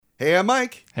Hey, I'm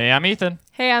Mike. Hey, I'm Ethan.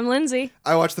 Hey, I'm Lindsay.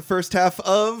 I watched the first half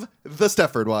of The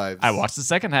Stepford Wives. I watched the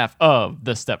second half of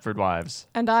The Stepford Wives.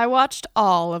 And I watched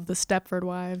all of the Stepford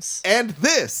Wives. And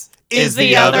this is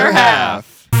the other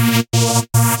half.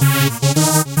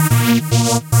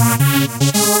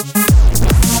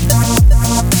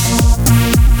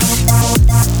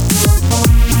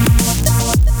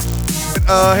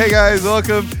 Hey guys,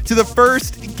 welcome to the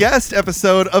first guest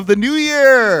episode of the new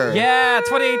year. Yeah,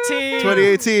 2018.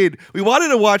 2018. We wanted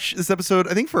to watch this episode,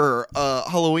 I think, for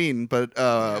Halloween, but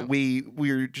we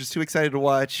were just too excited to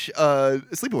watch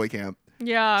Sleepaway Camp.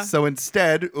 Yeah. So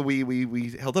instead, we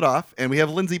held it off, and we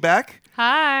have Lindsay back.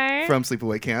 Hi. From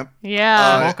Sleepaway Camp.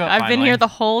 Yeah. Woke up I've been finally. here the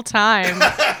whole time.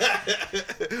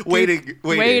 Waiting.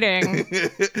 Waiting.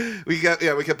 we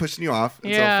kept pushing you off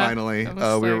until finally we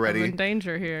were ready. I'm in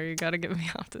danger here. You got to get me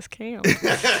off this camp.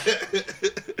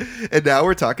 And now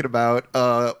we're talking about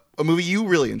a movie you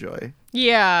really enjoy.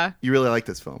 Yeah. You really like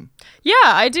this film. Yeah,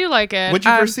 I do like it. When'd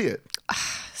you first see it?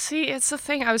 See, it's the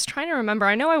thing. I was trying to remember.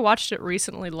 I know I watched it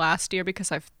recently last year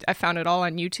because I found it all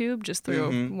on YouTube just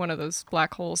through one of those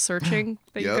black holes searching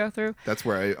that you go through. That's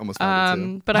where I almost found it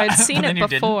too. But I'd seen it you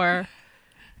before.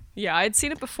 Yeah, I'd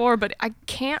seen it before, but I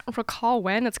can't recall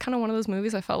when. It's kind of one of those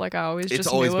movies I felt like I always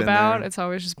knew about. There. It's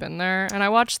always just been there. And I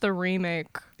watched the remake.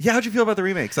 Yeah, how'd you feel about the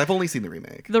remake? 'Cause I've only seen the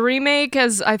remake. The remake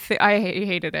is, I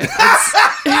hated it.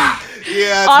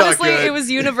 Yeah, it's honestly, not good. it was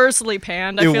universally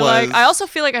panned. I also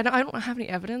feel like I don't have any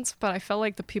evidence, but I felt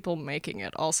like the people making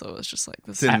it also was just like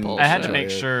this. Didn't- bullshit. I had to make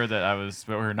sure that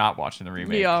we were not watching the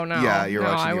remake. Yeah, no. Yeah, you're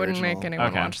watching I the wouldn't original. make anyone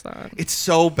Okay. watch that. It's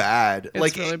so bad.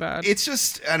 It's really bad. It's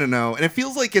just, I don't know. And it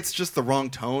feels like it's just the wrong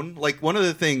tone. Like, one of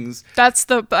the things... I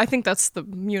think that's the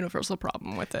universal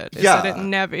problem with it. Is Yeah.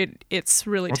 that it's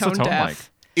really What's tone the tone deaf. like?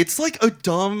 It's like a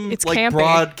dumb, It's like campy.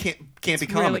 broad, campy It's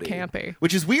comedy. really campy.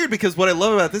 Which is weird because what I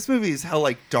love about this movie is how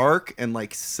like dark and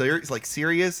like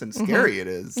serious and scary it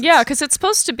is. Yeah, because it's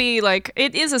supposed to be like,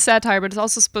 it is a satire, but it's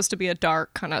also supposed to be a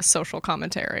dark kind of social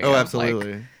commentary. Oh, of,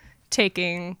 absolutely. like,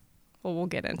 taking, well, we'll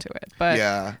get into it. But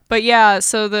Yeah.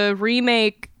 So the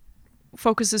remake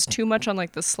focuses too much on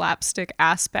like the slapstick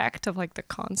aspect of like the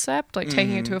concept, like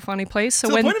taking it to a funny place. So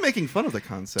to the point of making fun of the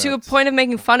concept. to a point of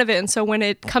making fun of it, and so when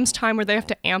it comes time where they have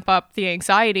to amp up the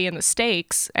anxiety and the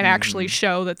stakes and actually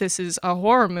show that this is a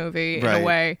horror movie in a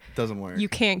way, doesn't work. you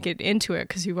can't get into it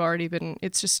because you've already been.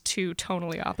 It's just too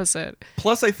tonally opposite.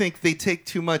 Plus, I think they take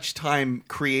too much time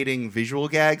creating visual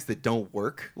gags that don't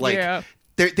work. Like, Yeah.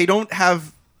 they don't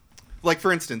have... Like,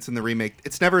 for instance, in the remake,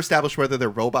 it's never established whether they're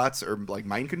robots or, like,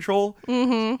 mind control.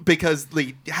 Mm-hmm. Because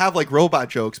they have, like, robot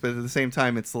jokes, but at the same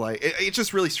time, it's, like... It's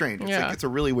just really strange. It's, like, it's a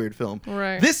really weird film.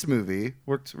 Right. This movie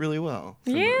worked really well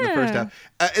from the first half.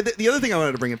 The other thing I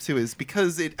wanted to bring up, too, is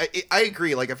because I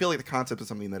agree. Like, I feel like the concept is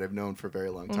something that I've known for a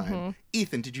very long time.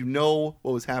 Ethan, did you know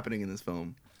what was happening in this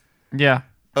film? Yeah.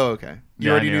 Oh, okay. You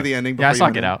Yeah, already I knew the ending before Yeah, I saw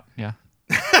you Get went in? Out.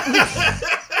 Yeah.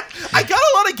 I got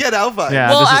a lot of Get Out vibes. Yeah.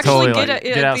 Well, this is actually, totally like-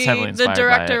 Get Out's heavily the inspired by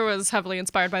director it. was heavily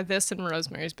inspired by this and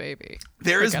Rosemary's Baby.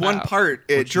 There is Get one Out. part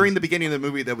during the beginning of the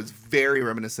movie that was very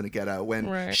reminiscent of Get Out when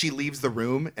Right. she leaves the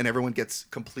room and everyone gets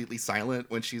completely silent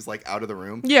when she's like out of the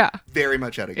room. Yeah. Very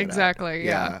much out of Get Out. Exactly,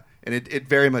 yeah. And it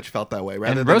very much felt that way.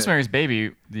 Rather And than Rosemary's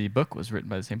Baby, the book was written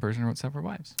by the same person who wrote Stepford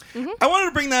Wives. I wanted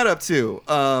to bring that up too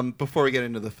before we get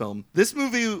into the film. This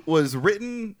movie was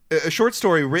written, a short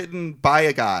story written by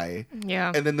a guy.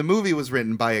 Yeah. And then the movie was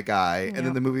written by a guy. And then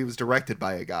Yep. the movie was directed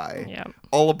by a guy. Yep.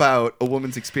 All about a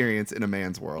woman's experience in a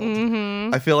man's world.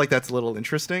 I feel like that's a little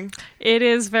interesting. It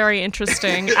is very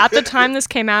interesting. At the time this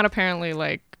came out, apparently,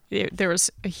 like, there was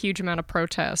a huge amount of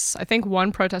protests. I think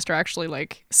one protester actually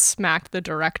like smacked the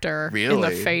director in the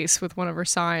Really? face with one of her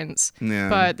signs. Yeah.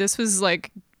 But this was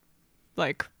like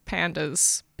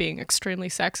pandas being extremely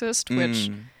sexist, which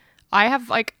I have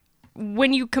like,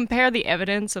 when you compare the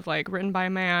evidence of like written by a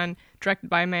man, directed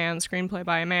by a man, screenplay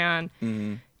by a man,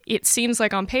 it seems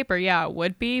like on paper, yeah, it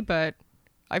would be, but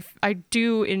I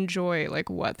do enjoy like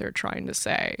what they're trying to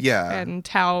say. Yeah. And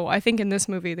how I think in this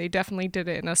movie they definitely did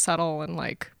it in a subtle and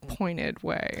like pointed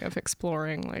way of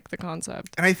exploring like the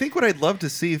concept. And I think what I'd love to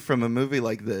see from a movie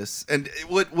like this, and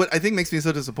what I think makes me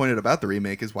so disappointed about the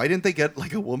remake is why didn't they get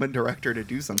like a woman director to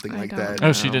do something like don't that? know.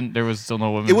 Oh, she didn't. There was still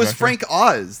no woman. It was director? Frank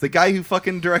Oz, the guy who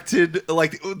fucking directed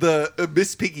like the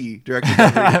Miss Piggy directed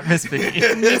that movie. Miss Piggy.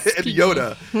 and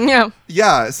Yoda. Yeah.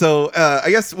 Yeah, so I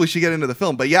guess we should get into the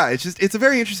film, but yeah, it's a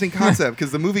very interesting concept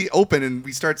because the movie opened and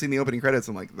we start seeing the opening credits.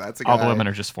 I'm like, that's a guy. All the women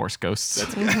are just Force ghosts.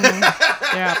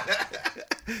 Yeah.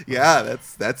 Yeah,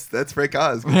 that's Frank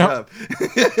Oz. Good Yep. job.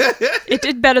 It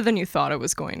did better than you thought it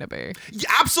was going to be. Yeah,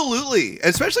 absolutely,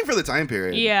 especially for the time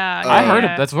period. Yeah. I heard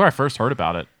yeah. it. That's where I first heard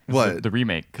about it. What? The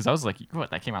remake? Because I was like,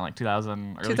 what? That came out like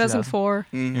 2000, early 2004.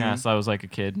 Yeah, so I was like a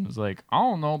kid and was like, I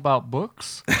don't know about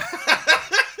books.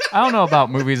 I don't know about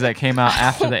movies that came out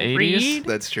after the 80s. Read?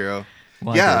 That's true.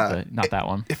 Well, Yeah. I did, but not that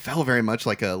one. It felt very much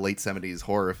like a late 70s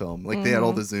horror film. Like they had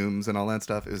all the zooms and all that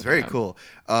stuff. It was very cool.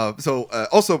 So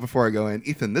also before I go in,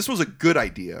 Ethan, this was a good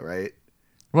idea, right?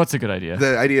 What's a good idea?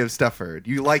 The idea of Stepford.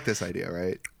 You like this idea,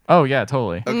 right? Oh, yeah,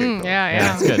 totally. Okay, cool. Yeah.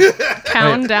 Yeah, it's good.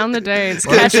 Counting down the days.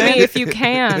 Catch me if you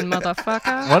can,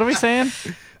 motherfucker. What are we saying?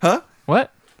 Huh?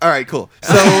 What? All right, cool.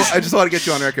 So I just want to get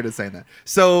you on record as saying that.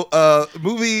 So the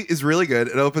movie is really good.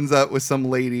 It opens up with some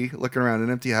lady looking around an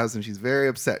empty house, and she's very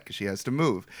upset because she has to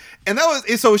move. And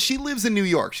so she lives in New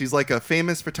York. She's like a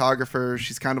famous photographer.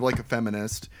 She's kind of like a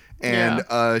feminist, and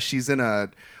she's in a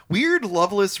weird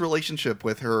loveless relationship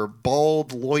with her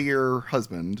bald lawyer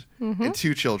husband and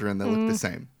 2 children that look the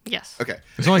same. Yes. Okay.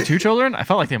 There's only 2 children? I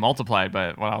felt like they multiplied,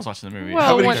 but when I was watching the movie,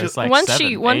 Well, many there's like once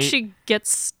 7, once 8. she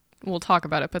gets, we'll talk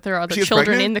about it. But there are other She gets children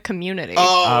pregnant? in the community.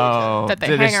 Oh, That they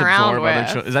just hang around absorb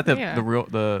other with. Is that the Yeah. real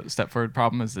the Stepford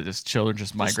problem? Is that just children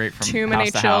just migrate from Too house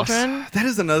many to house? children. That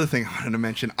is another thing I wanted to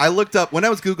mention. I looked up when I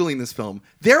was Googling this film.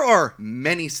 There are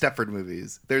many Stepford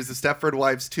movies. There's the Stepford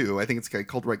Wives 2. I think it's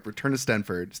called like Return to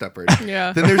Stepford.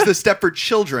 Yeah. Then there's the Stepford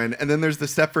Children, and then there's the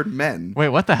Stepford Men. Wait,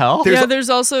 what the hell? There's- There's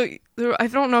also, I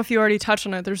don't know if you already touched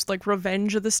on it. There's like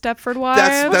Revenge of the Stepford Wives.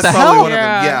 That's the probably hell? one of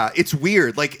them. Yeah. Yeah, it's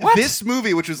weird. Like What? this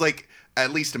movie, which was like,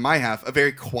 at least in my half, a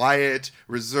very quiet,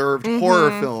 reserved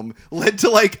horror film, led to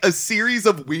like a series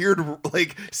of weird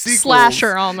like sequels.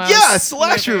 Slasher almost. Yeah,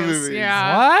 slasher movies.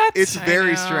 Yeah. What? It's I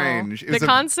very know. strange. It The was a-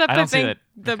 concept, I I don't see think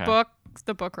that. the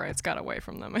Okay. book rights got away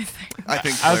from them, I think. I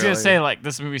think I was gonna clearly. say like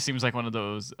this movie seems like one of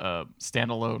those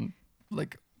standalone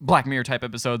like Black Mirror type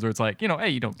episodes where it's like, hey,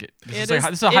 you don't get this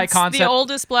is a high it's concept. the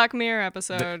oldest Black Mirror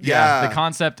episode. Yeah. The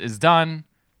concept is done.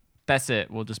 That's it.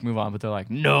 We'll just move on. But they're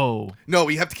like, no. No,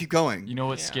 we have to keep going. You know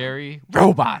what's Yeah. scary?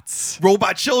 Robots.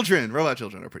 Robot children. Robot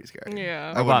children are pretty scary. Yeah. I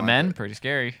wouldn't Robot want men, that. pretty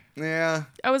scary. Yeah.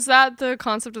 Oh, was that the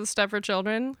concept of the Stepford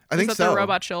Children? I think that so. they're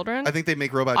robot children? I think they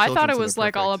make robot I children. thought it so was they're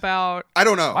like all perfect. about. I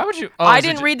don't know. Why would you? Oh, I is it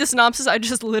didn't read the synopsis. I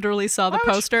just literally saw the Why would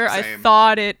you- poster.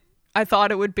 Same. I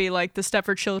thought it would be like the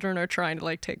Stepford children are trying to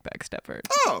like take back Stepford.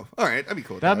 Oh, all right. That'd be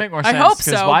cool. That'd make more I sense. hope 'cause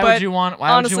so, Why but would you want? Why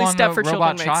honestly, would you want Stepford a robot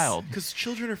children makes- child? because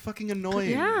children are fucking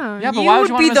annoying. Yeah, Yeah, but you why would would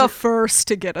you want be them as the a- first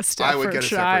to get a Stepford I would get a Stepford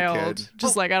child. kid.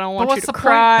 Just like I don't But want you what's to the point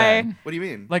cry. then? What do you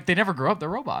mean? Like they never grow up. They're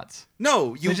robots.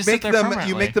 No, you just make sit there them. You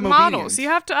permanently. make them Models. obedient. You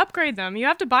have to upgrade them. You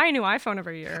have to buy a new iPhone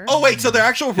every year. Oh wait, so they're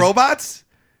actual robots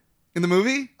in the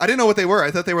movie? I didn't know what they were.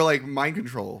 I thought they were like mind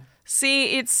control.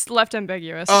 See, it's left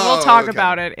ambiguous. Oh, We'll talk okay.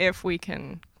 about it if we'll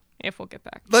get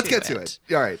back. Let's get to it.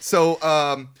 All right. So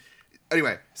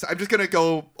anyway, so I'm just gonna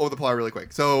go over the plot really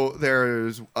quick. So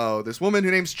there's this woman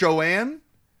who name's Joanne.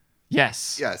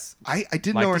 Yes. Yes, I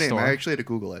didn't Like know her the name. store. I actually had to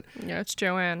Google it. Yeah, it's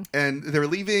Joanne. And they're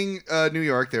leaving New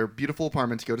York, their beautiful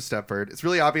apartment, to go to Stepford. It's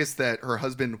really obvious that her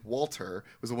husband Walter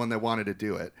was the one that wanted to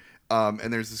do it.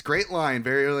 And there's this great line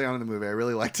very early on in the movie. I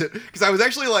really liked it because I was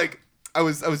actually like, I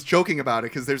was joking about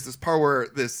it because there's this part where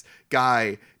this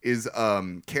guy is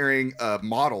carrying a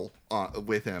model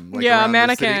with him, like Yeah, a around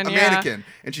the city. mannequin, a yeah. mannequin,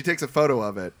 and she takes a photo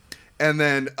of it. And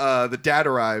then the dad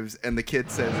arrives, and the kid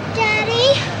says,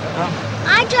 Daddy,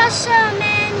 I just saw a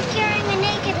man carrying a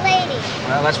naked lady.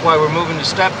 Well, that's why we're moving to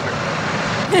Stepford.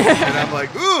 and I'm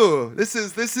like, ooh, this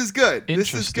is good. This is good.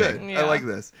 Interesting. I Yeah. like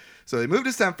this. So they move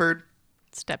to Stepford.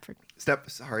 Stepford.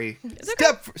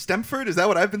 Stepford. Is that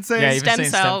what I've been saying? Yeah, you've been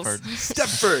Stem saying cells.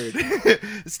 Stepford.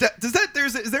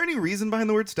 Stepford. Is there any reason behind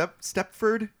the word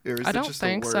Stepford? Or is I it don't just a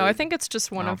think so. word? I think it's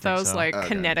just one I of don't think those so. like Okay.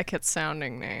 Connecticut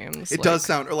sounding names. it like does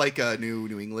sound like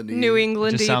New England. New It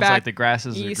England. just sounds back like the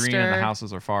grasses are green and Easter. the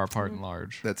houses are far apart and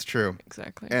large. That's true.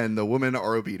 Exactly. And the women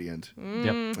are obedient.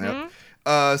 Mm. Yep.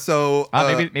 Yep. So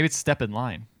Maybe it's step in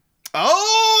line.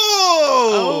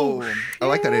 Oh, I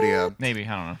like that idea. Maybe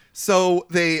I don't know. So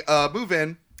they move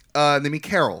in. And they meet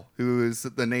Carol, who is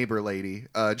the neighbor lady.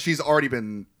 She's already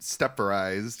been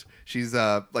stepperized. She's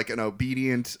like an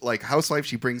obedient like housewife.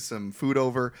 She brings some food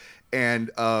over, and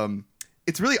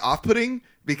it's really off-putting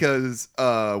because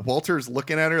Walter's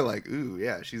looking at her like, "Ooh,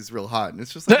 yeah, she's real hot," and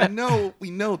it's just like, "No,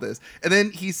 we know this." And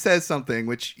then he says something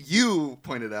which you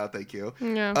pointed out. Thank you.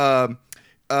 Yeah.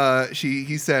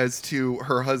 He says to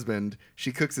her husband,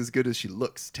 "She cooks as good as she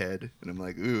looks, Ted." And I'm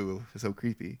like, "Ooh, so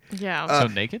creepy." Yeah. So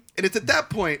naked? And it's at that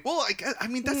point. Well, I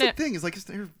mean, that's No. the thing. Is like,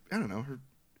 I don't know.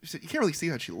 you can't really see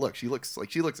how she looks. She looks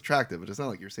attractive, but it's not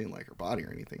like you're seeing like her body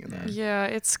or anything in there. Yeah,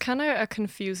 it's kind of a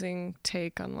confusing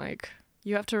take on like,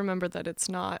 you have to remember that it's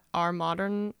not our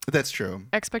modern That's true.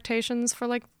 expectations for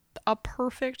like a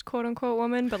perfect quote unquote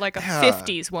woman, but like a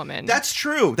 50s woman. That's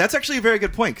true. That's actually a very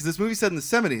good point, because this movie's set in the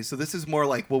 70s, so this is more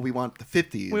like, well, we want the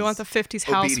 50s. We want the 50s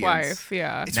obedience. housewife.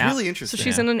 Yeah. It's Now- really So interesting.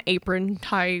 she's in an apron,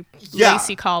 tie, Yeah.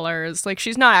 lacy collars. Like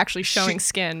she's not actually showing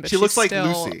skin, but she looks like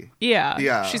still, Lucy. Yeah.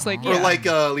 Yeah. She's like, Or yeah. like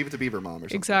Leave It to Beaver Mom or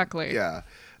something. Exactly. Yeah.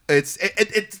 It's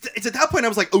at that point I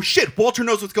was like, oh shit, Walter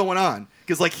knows what's going on,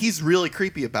 because like he's really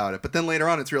creepy about it. But then later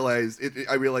on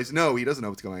I realized no, he doesn't know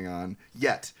what's going on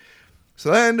yet. So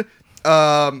then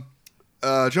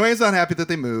Joanne's not happy that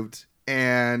they moved,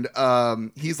 and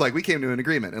he's like, we came to an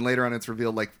agreement. And later on it's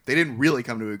revealed like they didn't really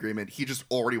come to an agreement. He just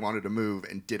already wanted to move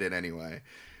and did it anyway.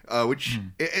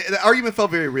 The argument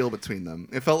felt very real between them.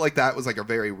 It felt like that was like a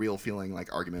very real feeling,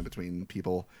 like argument between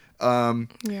people.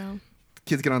 Yeah.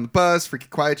 Kids get on the bus, freaky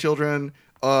quiet children.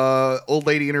 Old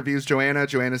lady interviews Joanna.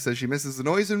 Joanna says she misses the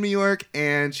noise in New York,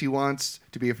 and she wants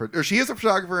to be she is a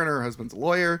photographer, and her husband's a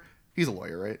lawyer. He's a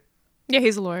lawyer, right? Yeah,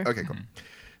 he's a lawyer. Okay, cool.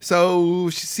 So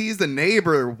she sees the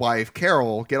neighbor wife,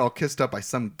 Carol, get all kissed up by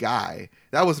some guy.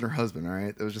 That wasn't her husband,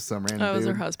 right? That was just some random That was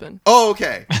dude. her husband. Oh,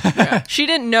 okay. She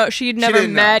didn't know. She'd never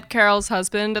didn't know. met Carol's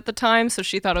husband at the time, so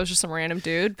she thought it was just some random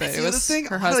dude, but See, it the was thing,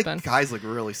 her a lot of husband. guys look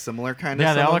really similar, kind of.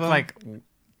 Yeah, they some all of look them. like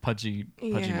pudgy Yeah.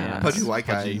 man. Pudgy white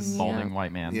guys. Balding Yeah.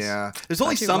 white man. Yeah. There's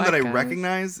only Pudgy some that white I guys.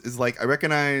 recognize. Is like I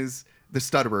recognize the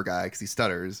stutterer guy because he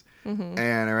stutters, Mm-hmm.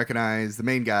 and I recognize the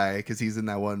main guy because he's in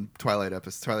that one Twilight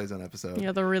Zone episode.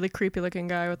 Yeah, the really creepy looking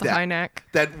guy with the Yeah. high neck.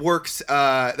 That works.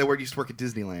 Used to work at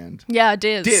Disneyland. Yeah,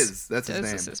 Diz. Diz, that's his Diz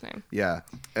name. is his name. Yeah,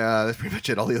 that's pretty much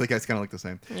it. All the other guys kind of look the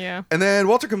same. Yeah. And then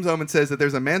Walter comes home and says that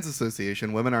there's a men's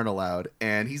association, women aren't allowed,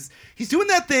 and he's doing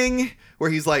that thing where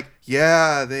he's like,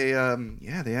 they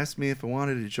asked me if I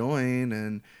wanted to join,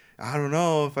 and I don't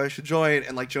know if I should join.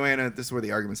 And like Joanna, this is where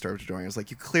the argument started with Joanna. It's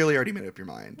like, you clearly already made up your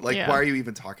mind. Like, Yeah. why are you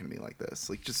even talking to me like this?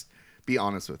 Like, just be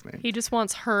honest with me. He just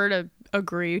wants her to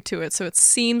agree to it, so it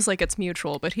seems like it's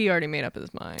mutual, but he already made up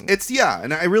his mind.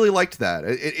 And I really liked that.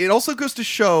 It also goes to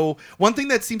show one thing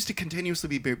that seems to continuously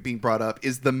be being brought up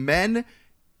is the men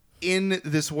in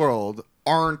this world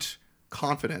aren't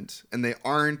confident, and they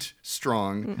aren't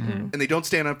strong, and they don't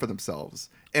stand up for themselves.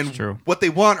 And It's true. what they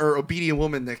want are obedient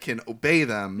women that can obey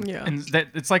them. Yeah. And that,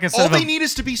 it's like All they need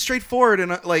is to be straightforward and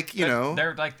they're like,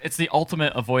 it's the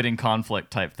ultimate avoiding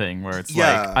conflict type thing where it's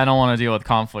Yeah. like, I don't want to deal with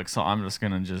conflict, so I'm just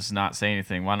gonna just not say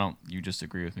anything. Why don't you just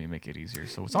agree with me, make it easier?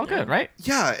 So it's all good, right?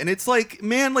 Yeah, and it's like,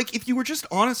 man, like if you were just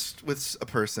honest with a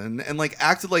person and like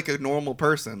acted like a normal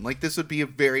person, like this would be a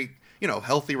very,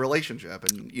 healthy relationship,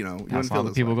 and you wouldn't That's feel how the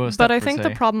this people way. go. to But I Stepford think say.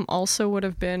 the problem also would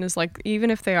have been is like, even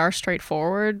if they are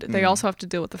straightforward, they also have to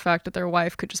deal with the fact that their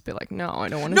wife could just be like, no, I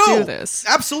don't want to No, do this.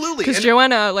 absolutely. Because And-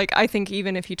 Joanna, like, I think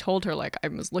even if he told her, like, I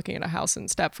was looking at a house in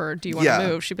Stepford, do you want Yeah. to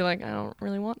move? She'd be like, I don't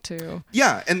really want to.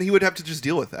 Yeah, and he would have to just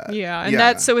deal with that. Yeah.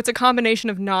 And so it's a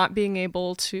combination of not being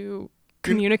able to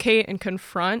communicate and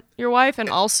confront your wife, and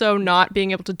also not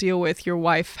being able to deal with your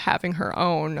wife having her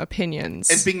own opinions.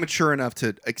 and being mature enough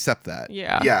to accept that.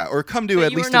 Yeah. or come to But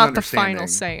at you least are an not the understanding. final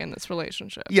say in this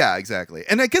relationship. Yeah, exactly.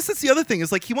 And I guess that's the other thing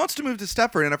is like he wants to move to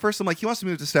Stepford, and at first I'm like, he wants to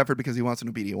move to Stepford because he wants an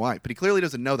obedient wife, but he clearly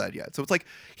doesn't know that yet. So it's like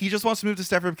he just wants to move to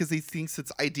Stepford because he thinks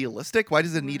it's idealistic. Why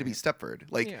does it need to be Stepford?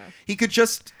 Like Yeah. he could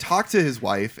just talk to his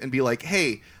wife and be like,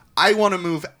 hey, I want to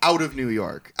move out of New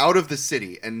York, out of the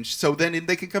city, and so then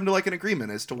they can come to like an agreement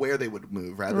as to where they would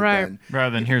move rather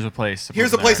than here's a place. to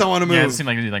Here's move a place there. I wanna Yeah, it move. seemed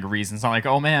like they need like reasons. It's not like,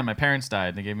 oh man, my parents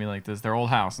died. They gave me like their old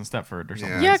house in Stepford or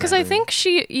something. Yeah, because I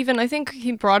exactly. think I think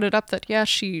he brought it up that,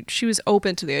 she was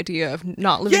open to the idea of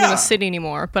not living in Yeah. the city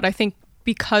anymore. But I think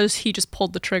because he just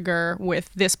pulled the trigger with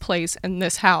this place and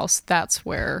this house, that's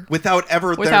where, without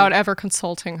ever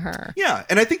consulting her. Yeah,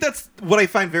 and I think that's what I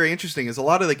find very interesting is a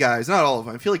lot of the guys, not all of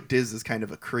them, I feel like Diz is kind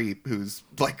of a creep who's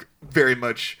like very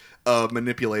much a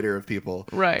manipulator of people.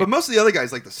 Right. But most of the other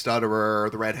guys, like the stutterer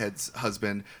or the redhead's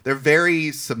husband, they're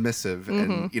very submissive,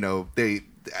 and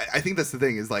I think that's the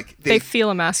thing is like They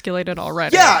feel emasculated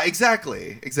already. yeah,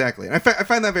 exactly, and I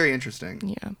find that very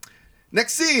interesting. Yeah.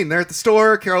 Next scene, they're at the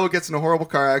store. Carol gets in a horrible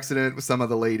car accident with some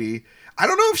other lady. I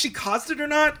don't know if she caused it or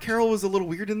not. Carol was a little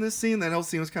weird in this scene. That whole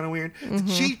scene was kind of weird.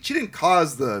 She didn't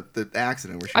cause the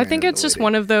accident. Where she I ran think into it's the just lady.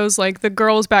 one of those, like, the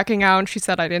girl was backing out and she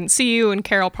said, I didn't see you, and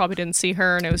Carol probably didn't see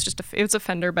her, and it was just it was a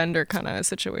fender bender kind of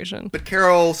situation. But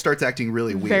Carol starts acting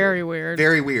really weird. Very weird.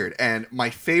 Very weird. And my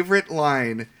favorite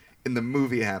line in the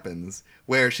movie happens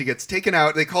where she gets taken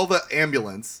out. They call the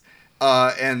ambulance.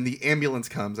 And the ambulance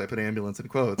comes. I put ambulance in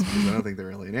quotes because I don't think they're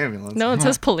really an ambulance. No, it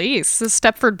says police. It says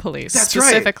Stepford police. That's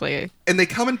specifically. Right. And they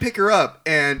come and pick her up,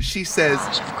 and she says,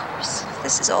 Gosh, of course.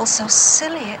 This is all so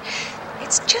silly.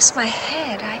 It's just my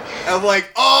head. I'm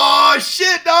like, oh,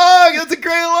 shit, dog. That's a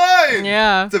great line.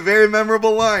 Yeah. It's a very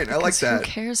memorable line. I like Because that.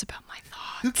 Who cares about my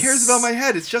thoughts? Who cares about my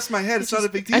head? It's just my head. It's not a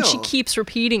big deal. And she keeps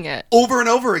repeating it. Over and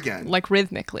over again. Like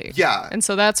rhythmically. Yeah. And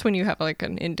so that's when you have like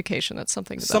an indication that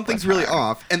something's really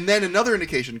off. And then another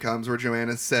indication comes where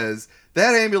Joanna says,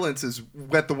 that ambulance is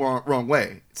went the wrong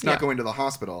way. It's not going to the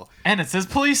hospital. And it says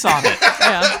police on it.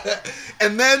 Yeah.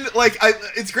 And then, like,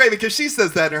 it's great because she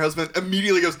says that and her husband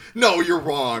immediately goes, no, you're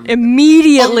wrong.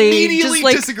 Immediately just,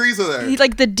 like, disagrees with her.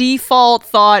 Like the default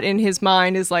thought in his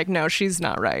mind is like, no, she's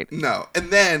not right. No. And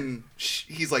then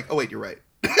he's like, oh, wait, you're right.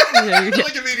 Yeah,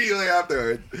 Like immediately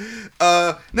afterward.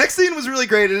 Next scene was really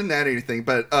great. It didn't add anything,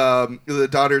 but the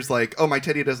daughter's like, "Oh, my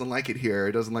Teddy doesn't like it here.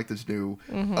 It doesn't like this new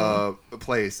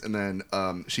place." And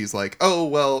then she's like, "Oh,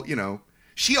 well, you know,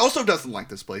 she also doesn't like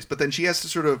this place." But then she has to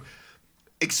sort of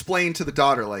explain to the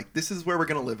daughter, like, "This is where we're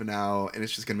gonna live now, and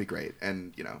it's just gonna be great."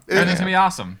 And you know, And it's gonna be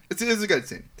awesome. It's a good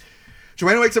scene.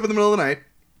 Joanna wakes up in the middle of the night.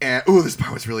 And, ooh, this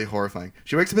part was really horrifying.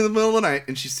 She wakes up in the middle of the night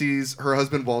and she sees her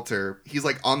husband, Walter. He's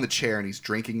like on the chair and he's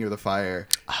drinking near the fire.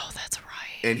 Oh, that's right.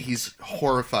 And he's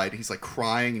horrified. He's like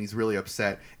crying and he's really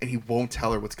upset. And he won't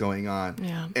tell her what's going on.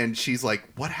 Yeah. And she's like,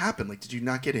 what happened? Like, did you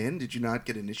not get in? Did you not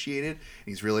get initiated? And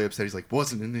he's really upset. He's like,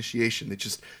 wasn't initiation. They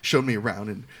just showed me around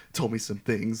and told me some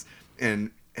things. And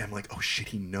I'm like, oh shit,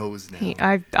 he knows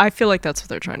now. I feel like that's what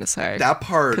they're trying to say. That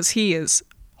part. Because he is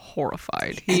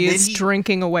horrified. He is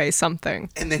drinking away something.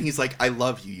 And then he's like, I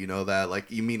love you, you know that? Like,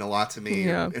 you mean a lot to me.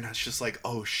 Yeah. And I was just like,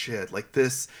 oh shit. Like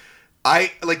this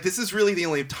is really the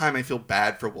only time I feel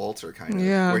bad for Walter, kind of.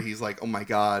 Yeah. Where he's like, oh my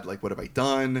God, like what have I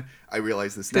done? I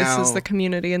realize this now. This is the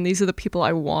community and these are the people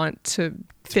I want to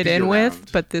fit be in around.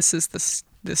 with, but this is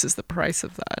the price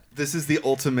of that. This is the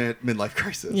ultimate midlife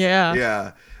crisis. Yeah.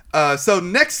 Yeah. So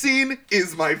next scene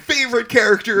is my favorite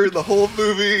character in the whole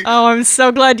movie. Oh, I'm so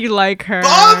glad you like her.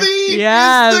 Bobby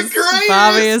yes, is the greatest.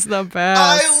 Bobby is the best.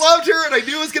 I loved her, and I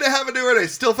knew it was going to happen to her, and I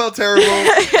still felt terrible.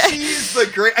 She's the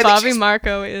great. Bobby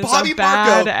Marco is Bobby a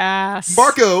badass.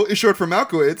 Marco is short for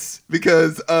Malkowitz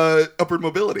because upward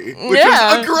mobility, which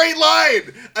Yeah. is a great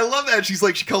line. I love that. She's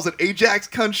like, she calls it Ajax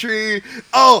country.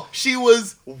 Oh, she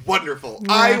was wonderful.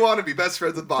 Yeah. I want to be best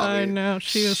friends with Bobby. I know.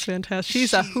 She was fantastic.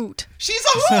 She's a hoot. She's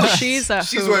a hoot. She's a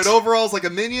She's hoot. wearing overalls like a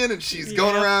minion, and she's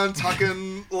going Yep. around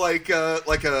talking like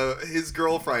a his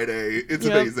girl Friday. It's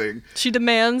Yep. amazing. She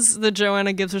demands that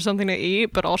Joanna gives her something to eat,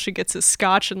 but all she gets is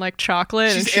scotch and like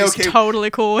chocolate, and She's she's A-okay. totally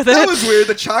cool with it. That was weird.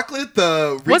 The chocolate,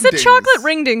 the Was it ringdings. chocolate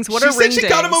ringdings? What she are said ringdings? she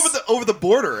got him over the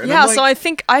border. And Yeah, I'm like,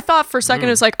 so I thought for a second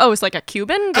it was like, oh, it's like a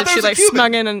Cuban. Did thought she it was a like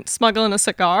Cuban. smuggle in a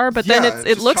cigar? But Yeah, then it's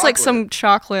it just looks like chocolate. some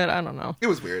chocolate. I don't know. it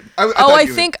was weird.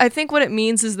 I think what it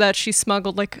means is that she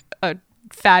smuggled like a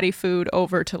fatty food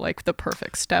over to like the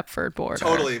perfect Stepford border.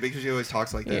 Totally, because she always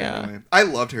talks like that Yeah. anyway. I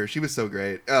loved her. She was so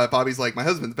great. Bobby's like, my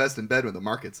husband's best in bed when the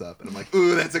market's up. And I'm like,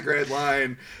 ooh, that's a great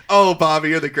line. Oh, Bobby,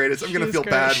 you're the greatest. I'm going to She's feel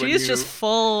great. bad when you... She's just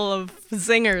full of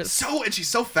zingers. And she's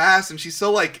so fast, and she's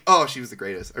so like, oh, she was the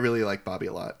greatest. I really like Bobby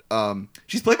a lot.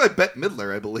 She's played by Bette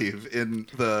Midler, I believe, in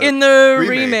the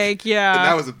remake. Yeah.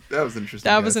 And that was interesting.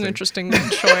 That was an interesting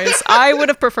choice. I would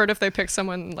have preferred if they picked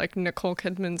someone like Nicole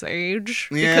Kidman's age.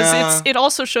 Yeah. Because it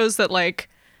also shows that like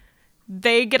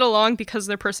they get along because of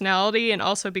their personality and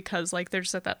also because like they're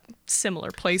just at that similar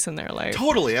place in their life.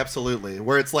 Totally, absolutely.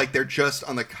 Where it's like they're just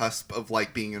on the cusp of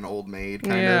like being an old maid,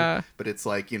 kind Yeah. of. But it's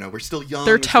like, you know, we're still young.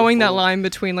 They're we're still towing that full. line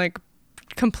between like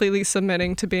completely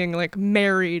submitting to being like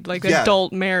married, like Yeah.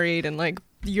 adult married, and like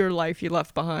your life you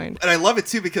left behind. And I love it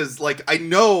too because, like, I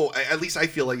know, at least I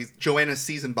feel like Joanna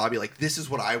sees in Bobby, like, this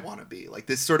is what I want to be. Like,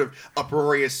 this sort of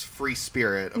uproarious, free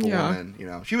spirit of a Yeah. woman. You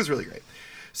know, she was really great.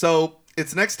 So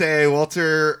it's the next day.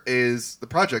 Walter is the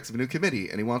project of a new committee,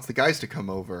 and he wants the guys to come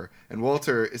over. And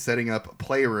Walter is setting up a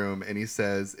playroom, and he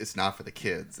says it's not for the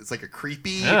kids. It's like a creepy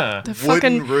Yeah. The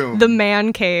wooden fucking room. the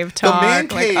man cave talk. man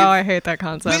Like, cave, oh, I hate that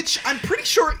concept. Which I'm pretty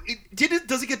sure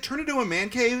does it get turned into a man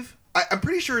cave? I'm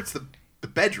pretty sure it's the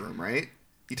bedroom, right?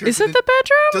 Is it the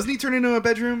bedroom? Doesn't he turn into a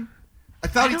bedroom? I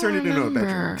thought he don't turned it into a bedroom.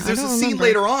 remember. Because there's I a don't scene remember.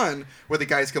 later on where the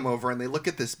guys come over and they look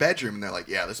at this bedroom and they're like,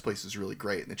 yeah, this place is really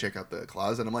great. And they check out the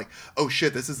closet. And I'm like, oh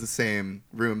shit, this is the same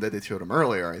room that they showed him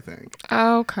earlier, I think.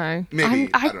 Oh, okay. Maybe,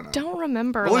 I I don't know. don't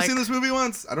remember. I've only like, seen this movie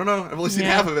once. I don't know. I've only seen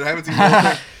Yeah. half of it. I haven't seen the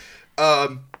whole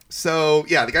thing. So,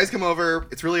 yeah, the guys come over.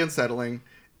 It's really unsettling.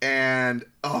 And,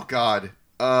 oh, God.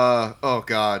 Oh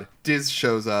god, Diz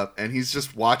shows up and he's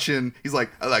just watching. He's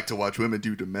like, I like to watch women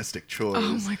do domestic chores.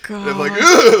 Oh my god! And I'm like,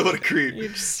 ugh, what a creep.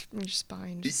 You're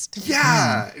spine just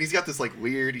Yeah, and he's got this like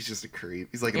weird. He's just a creep.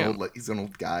 He's like he's an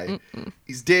old guy.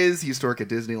 He's Diz. He used to work at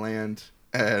Disneyland.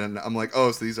 And I'm like,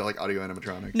 oh, so these are like audio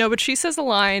animatronics. No, but she says a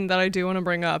line that I do want to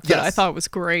bring up that I thought was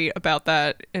great about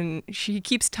that. And she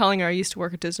keeps telling her, I used to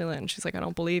work at Disneyland. She's like, I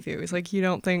don't believe you. He's like, you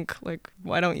don't think, like,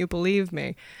 why don't you believe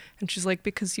me? And she's like,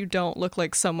 because you don't look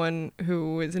like someone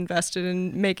who is invested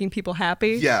in making people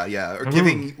happy. Yeah. Or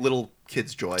giving little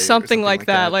kids joy. Something like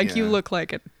that. Like, you look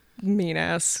like a mean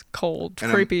ass, cold,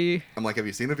 and creepy. I'm like, have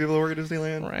you seen the people that work at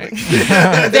Disneyland? Right.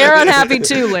 Like, they're unhappy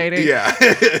too, lady. Yeah.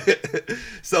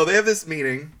 So they have this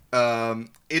meeting. I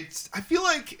feel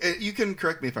like, you can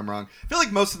correct me if I'm wrong, I feel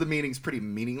like most of the meeting's pretty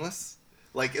meaningless.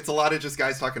 Like, it's a lot of just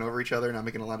guys talking over each other, not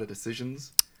making a lot of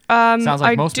decisions. Sounds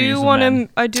like most meetings with men.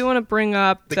 I do want to bring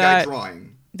up The that guy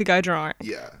drawing. The guy drawing.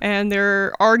 Yeah. And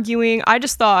they're arguing. I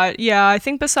just thought, I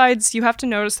think besides, you have to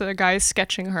notice that a guy is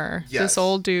sketching her. Yes. This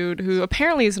old dude who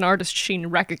apparently is an artist she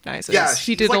recognizes. Yeah,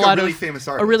 he he's did like a lot really of famous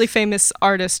artist. a really famous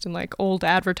artist in like old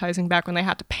advertising back when they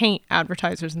had to paint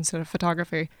advertisers instead of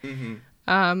photography.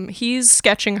 Mm-hmm. He's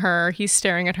sketching her. He's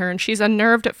staring at her, and she's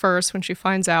unnerved at first when she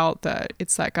finds out that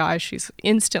it's that guy. She's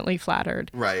instantly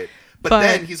flattered. Right. But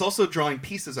then he's also drawing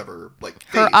pieces of her, like,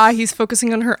 face. Her eye, he's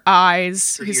focusing on her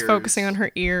eyes. Her He's ears. focusing on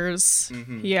her ears.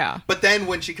 Mm-hmm. Yeah. But then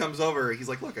when she comes over, he's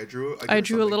like, look, I drew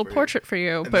a little portrait for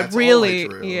you. And But that's all really, I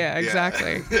drew. yeah,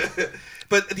 exactly.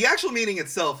 But the actual meeting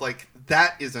itself, like,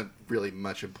 that isn't really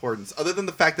much importance, other than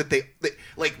the fact that they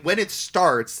like, when it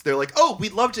starts, they're like, oh,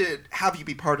 we'd love to have you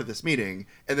be part of this meeting.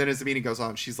 And then as the meeting goes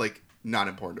on, she's like, not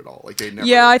important at all. Like, they never.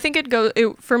 Yeah, I think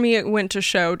for me, it went to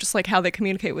show just like how they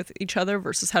communicate with each other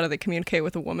versus how do they communicate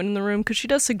with a woman in the room. Because she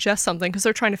does suggest something because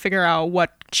they're trying to figure out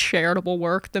what charitable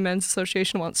work the Men's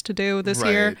Association wants to do this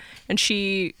year. And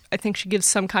I think she gives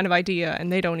some kind of idea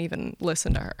and they don't even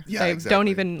listen to her. Yeah, they exactly. don't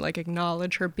even like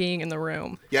acknowledge her being in the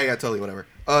room. Yeah, totally, whatever.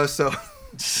 So.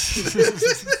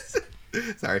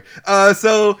 Sorry.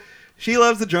 So she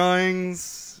loves the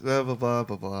drawings. Blah, blah, blah,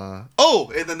 blah, blah.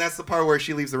 Oh, and then that's the part where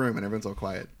she leaves the room and everyone's all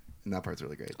quiet. And that part's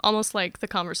really great. Almost like the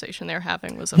conversation they're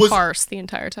having was a farce the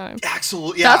entire time.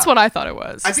 Absolutely, yeah. That's what I thought it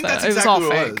was. I think that's it was exactly all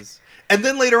what fake. it was. And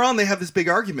then later on, they have this big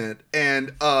argument.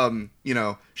 And,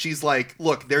 she's like,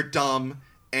 look, they're dumb.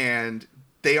 And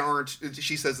they aren't.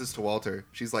 She says this to Walter.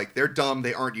 She's like, they're dumb.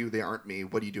 They aren't you. They aren't me.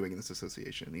 What are you doing in this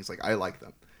association? And he's like, I like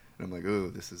them. And I'm like,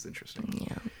 ooh, this is interesting.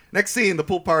 Yeah. Next scene, the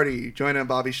pool party. Joanna and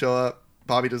Bobby show up.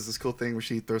 Bobby does this cool thing where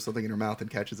she throws something in her mouth and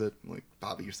catches it. I'm like,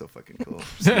 Bobby, you're so fucking cool.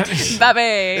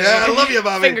 Bobby. Yeah, I love you,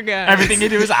 Bobby. Finger gun. Everything you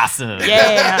do is awesome.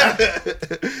 Yeah.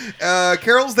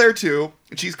 Carol's there too,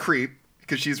 and she's creep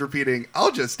because she's repeating,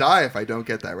 I'll just die if I don't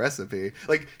get that recipe.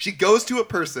 Like, she goes to a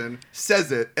person,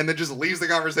 says it, and then just leaves the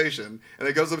conversation. And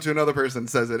then goes up to another person,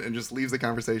 says it, and just leaves the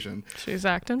conversation. She's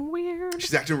acting weird.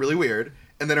 She's acting really weird.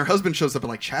 And then her husband shows up and,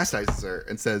 like, chastises her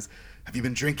and says, have you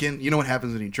been drinking? You know what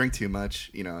happens when you drink too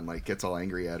much, and like gets all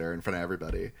angry at her in front of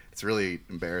everybody. It's really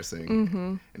embarrassing. Mm-hmm.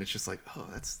 And it's just like, oh,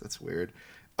 that's weird.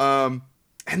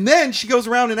 And then she goes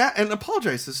around and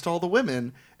apologizes to all the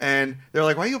women. And they're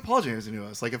like, why are you apologizing to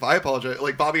us? Like, if I apologize,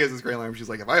 like, Bobby has this great line where she's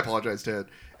like, if I apologize to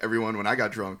everyone when I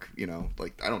got drunk,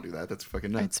 like, I don't do that. That's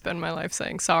fucking nuts. I'd spend my life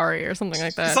saying sorry or something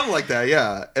like that. Something like that,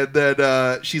 yeah. And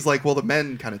then she's like, well, the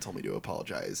men kind of told me to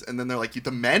apologize. And then they're like,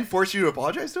 the men forced you to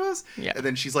apologize to us? Yeah. And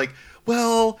then she's like,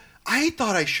 well, I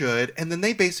thought I should. And then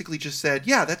they basically just said,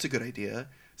 yeah, that's a good idea.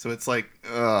 So it's like,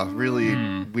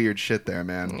 really weird shit there,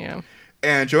 man. Yeah.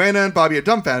 And Joanna and Bobby are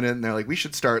dumbfounded, and they're like, we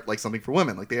should start like something for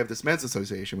women. Like, they have this men's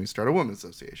association. We start a women's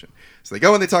association. So they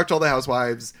go and they talk to all the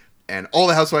housewives, and all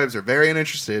the housewives are very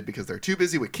uninterested because they're too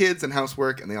busy with kids and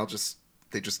housework, and they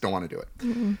just don't want to do it.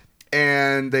 Mm-hmm.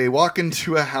 And they walk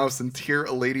into a house and hear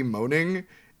a lady moaning,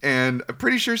 and I'm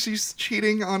pretty sure she's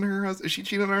cheating on her husband. Is she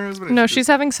cheating on her husband? No, she's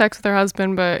having sex with her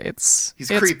husband, but it's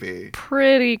creepy.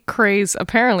 Pretty crazy.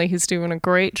 Apparently, he's doing a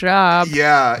great job.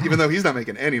 Yeah, even though he's not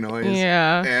making any noise.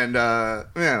 Yeah. And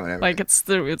whatever. Like, it's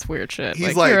weird shit.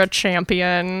 He's like, you're a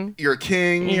champion. You're a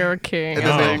king. You're a king. And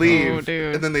then they leave. Oh,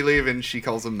 dude. And then they leave, and she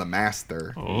calls him the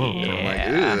master. Oh. And I'm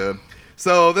like, ugh.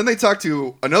 So then they talk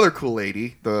to another cool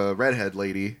lady, the redhead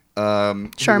lady.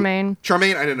 Charmaine.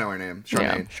 Charmaine, I didn't know her name.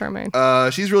 Charmaine. Yeah,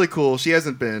 Charmaine. She's really cool. She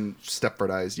hasn't been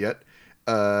Stepfordized yet.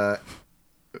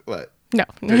 What? No.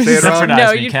 Say it wrong?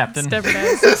 No, you Captain.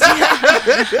 Stepfordized.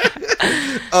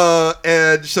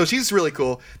 And so she's really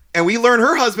cool. And we learn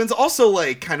her husband's also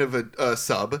like kind of a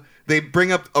sub. They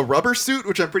bring up a rubber suit,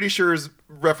 which I'm pretty sure is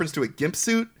reference to a gimp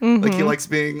suit. Mm-hmm. Like, he likes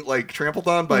being like trampled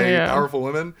on by powerful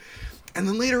women. And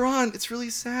then later on, it's really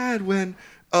sad when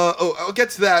I'll get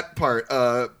to that part.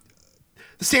 The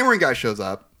stammering guy shows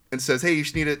up and says, "Hey, you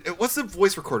should need it." What's the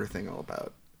voice recorder thing all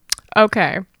about?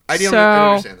 Okay. I don't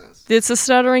understand this. It's a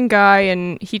stuttering guy,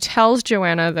 and he tells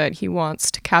Joanna that he wants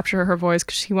to capture her voice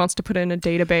because he wants to put it in a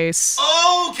database.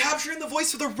 Oh, capturing the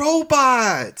voice of the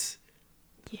robot.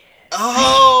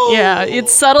 Oh! Yeah,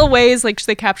 it's subtle ways, like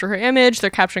they capture her image, they're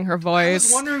capturing her I voice.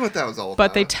 was wondering what that was all about.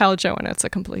 But they tell Joanna it's a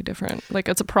completely different, like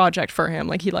it's a project for him.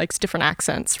 Like he likes different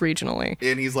accents regionally.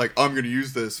 And he's like, I'm going to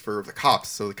use this for the cops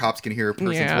so the cops can hear a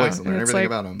person's voice and learn it's everything like-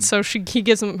 about him. So he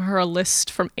gives her a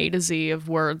list from A to Z of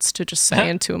words to just say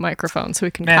into a microphone so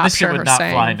he can Man, this shit capture her would not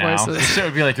saying fly now. voices. This shit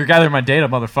would be like, you're gathering my data,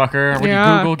 motherfucker. When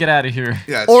Yeah. you Google, get out of here.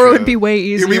 Yeah, it's Or true. it would be way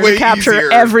easier It'd be way to capture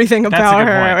easier. everything That's a about good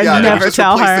her point. and Yeah, never just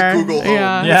tell replace the her. Google Home.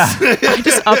 Yeah. Yeah. I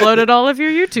just uploaded all of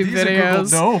your YouTube These are Google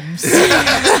videos. gnomes.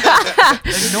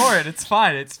 Ignore it. It's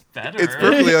fine. It's better. It's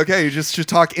perfectly okay. You just should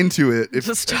talk into it if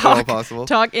Just at all talk, possible.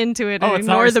 talk into it Oh, and it's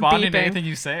not ignore the responding to beeping. anything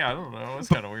you say? I don't know. It's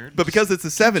kind of weird. But because it's the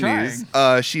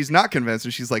 70s, she's not convinced.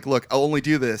 And she's like, look, I'll only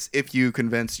do this if you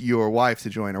convince your wife to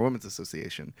join our women's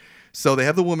association. So they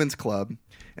have the women's club.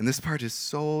 And this part is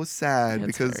so sad It's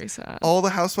because very sad. all the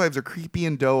housewives are creepy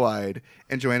and doe-eyed.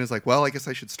 And Joanna's like, well, I guess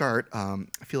I should start. I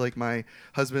feel like my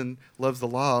husband loves the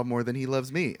law more than he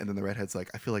loves me. And then the redhead's like,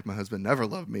 I feel like my husband never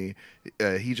loved me.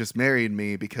 He just married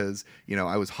me because,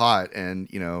 I was hot and,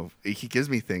 he gives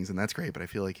me things and that's great. But I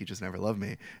feel like he just never loved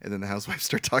me. And then the housewives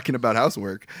start talking about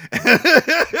housework.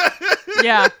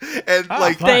 Yeah. And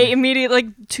fun. They immediately,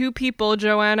 like, two people,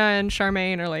 Joanna and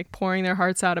Charmaine, are like pouring their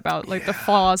hearts out about like the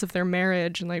flaws of their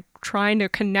marriage and like trying to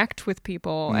connect with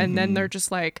people. And then they're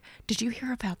just like, did you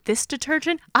hear about this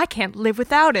detergent? I can't live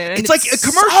without it. And It's like a so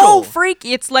commercial.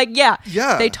 freaky. It's like, yeah.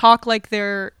 They talk like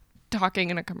they're talking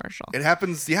in a commercial it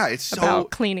happens. Yeah, it's so. about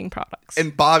cleaning products.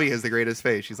 And Bobby has the greatest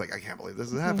face. She's like, I can't believe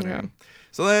this is happening. Yeah.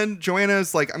 So then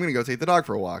Joanna's like, I'm going to go take the dog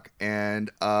for a walk.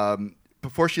 And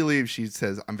before she leaves, she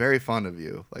says, I'm very fond of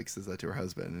you. Like, says that to her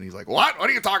husband. And he's like, what? What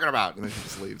are you talking about? And then she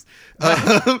just leaves.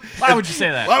 Why would you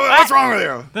say that? What's wrong with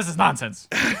you? This is nonsense.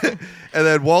 And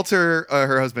then Walter,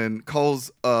 her husband,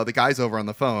 calls the guys over on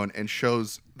the phone and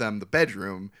shows them the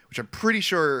bedroom, which I'm pretty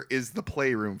sure is the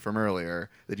playroom from earlier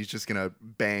that he's just going to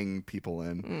bang people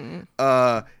in.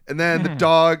 And then the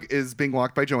dog is being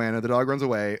walked by Joanna. The dog runs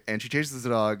away, and she chases the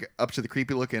dog up to the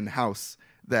creepy-looking house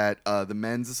that the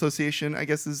men's association, I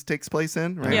guess, takes place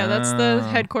in, right? Yeah, that's the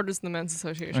headquarters of the men's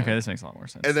association. Okay, this makes a lot more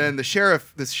sense. And then this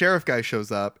sheriff guy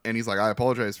shows up and he's like, I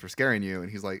apologize for scaring you. And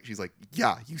she's like,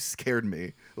 yeah, you scared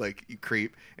me, like, you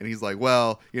creep. And he's like,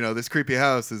 well, this creepy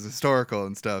house is historical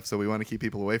and stuff, so we want to keep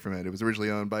people away from it. It was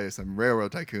originally owned by some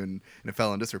railroad tycoon and it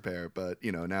fell in disrepair, but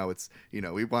now it's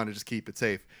we want to just keep it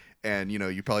safe. And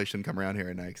you probably shouldn't come around here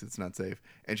at night because it's not safe.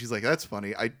 And she's like, that's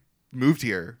funny. I moved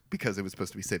here because it was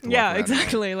supposed to be safe to walk Yeah, around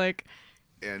exactly. Like,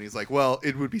 and he's like, well,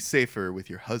 it would be safer with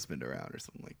your husband around or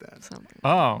something like that. something.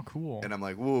 Oh, cool. And I'm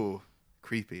like, whoa,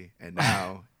 creepy. And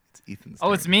now it's Ethan's turn.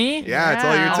 Oh, it's me? Yeah, it's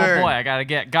all your Yeah. turn. Oh boy, I gotta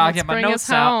get Let's my bring notes us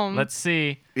out. home. Let's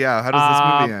see. Yeah, how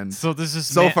does this movie end? So this is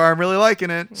So far, I'm really liking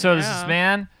it. So this Yeah. is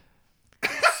man.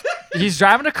 He's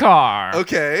driving a car.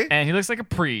 Okay. And he looks like a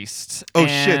priest. Oh and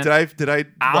shit! Did I?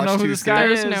 I don't watch know who too this soon? guy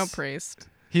There's is. no priest.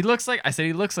 He looks like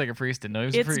he looks like a priest. Didn't know he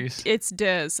was a priest. It's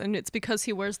Diz, and it's because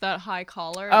he wears that high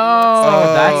collar. It Oh, looks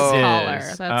like that's his Diz.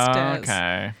 collar. That's Diz.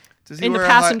 Okay. Does he In the wear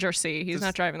a high- passenger seat. He's does-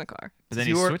 not driving the car. But then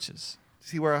he he wear- switches.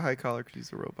 Does he wear a high collar because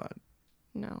he's a robot?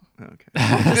 No.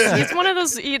 Okay. He's one of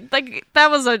those, like, that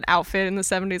was an outfit in the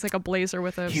 70s, like a blazer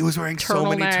with a He was wearing so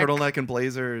many turtleneck. turtleneck and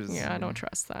blazers. Yeah, I don't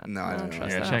trust that. No, I don't know.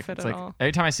 trust Yeah, that check. outfit It's at like all.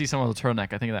 every time I see someone with a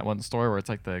turtleneck, I think of that one story where it's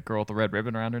like the girl with the red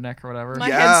ribbon around her neck or whatever. My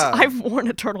Yeah. head's, I've worn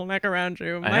a turtleneck around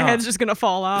you. My know. head's just going to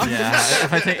fall off. Yeah,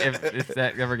 if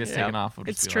that ever gets Yeah. taken off, we'll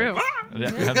just It's be true. Like,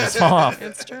 yeah, we have this fall off.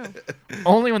 It's true.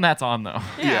 Only when that's on though.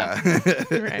 Yeah.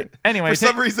 Right. Anyway, For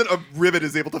some reason, a ribbon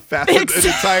is able to fasten an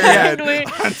entire head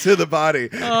Exactly. onto the body.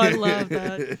 Oh, I love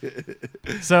that.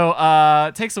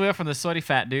 so takes the wheel from the sweaty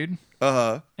fat dude,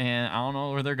 Uh-huh. and I don't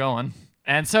know where they're going.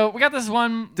 And so we got this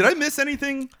one. Did I miss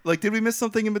anything? Like, did we miss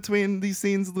something in between these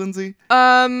scenes, Lindsay?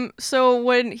 So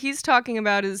when he's talking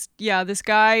about this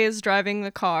guy is driving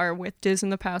the car with Diz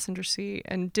in the passenger seat,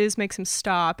 and Diz makes him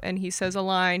stop, and he says a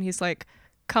line. He's like,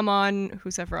 come on,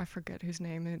 I forget whose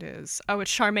name it is. Oh,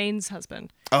 it's Charmaine's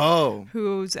husband. Oh.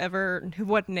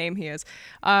 What name he is.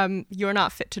 You're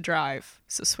not fit to drive,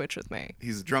 so switch with me.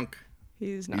 He's drunk.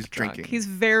 He's not He's drunk.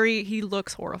 drinking. He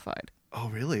looks horrified. Oh,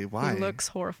 really? Why? He looks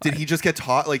horrified. Did he just get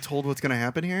told what's going to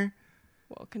happen here?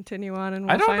 We'll continue on and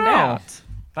I we'll don't find know. out.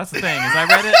 That's the thing, is I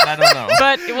read it and I don't know.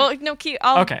 But well, no,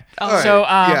 Okay. All right. So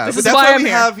Yeah, this but is that's why I'm we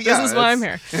here. have- This yeah, is why I'm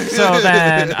that's- here. So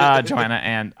then Joanna,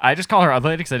 and I just call her other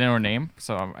lady because I didn't know her name,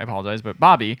 so I apologize. But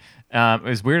Bobby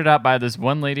was weirded out by this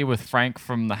one lady with Frank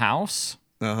from the house.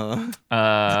 Uh-huh.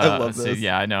 I love so this.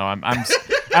 yeah, I know.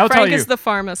 I'll tell Frank you. is the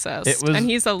pharmacist, It was- and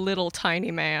he's a little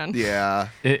tiny man. Yeah.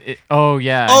 Oh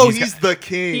yeah. Oh, and he's got- the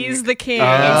king. He's the king. Oh.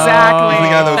 Exactly. He's the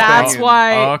guy that was That's banging.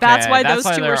 why. Okay, That's why that's those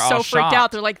why two they're were so all freaked out.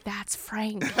 shocked. They're like, "That's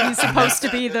Frank. He's supposed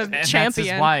to be the and champion." That's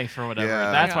his wife or whatever.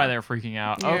 Yeah. That's why Yeah. they're freaking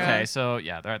out. Yeah. Okay, so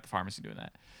yeah, they're at the pharmacy doing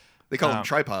that. They call him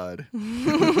Tripod.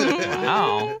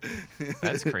 Wow,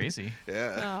 that's crazy.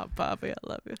 Yeah. Oh, Bobby, I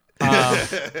love you.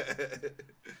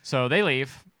 So they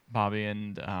leave. Bobby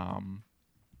and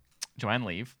Joanne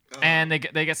leave, and they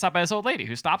get stopped by this old lady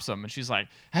who stops them, and she's like,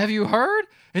 "Have you heard?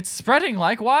 It's spreading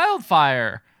like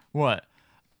wildfire. What?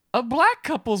 A black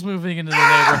couple's moving into the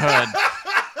neighborhood."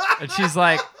 And she's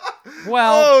like,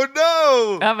 "Well, Oh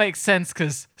no! that makes sense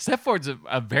because Stepford's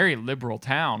a very liberal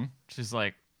town." She's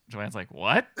like, Joanne's like,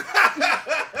 "What?"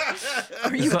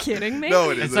 Are you kidding me? No,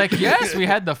 it It's isn't. like, yes, we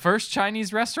had the first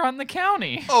Chinese restaurant in the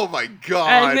county. Oh my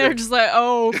god! And they're just like,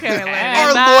 "Oh, okay, lady,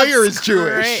 Our that's lawyer is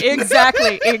Jewish." great."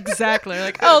 Exactly.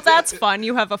 Like, "Oh, that's fun.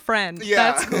 You have a friend.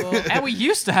 Yeah. That's cool." And we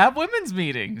used to have women's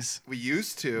meetings. We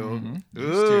used to.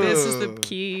 This is the Ooh.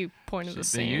 key point of the They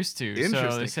scene. used to.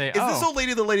 Interesting. So they say, is this old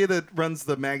lady the lady that runs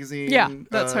the magazine? Yeah,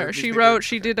 that's her. She newspaper?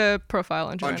 She did a profile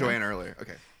on Joanna. on Joanne earlier.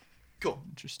 Okay, cool.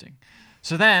 Interesting.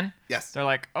 So then Yes. they're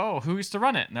like, "Oh, who used to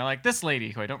run it?" And they're like, "This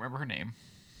lady who I don't remember her name.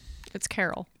 It's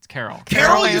Carol. It's Carol."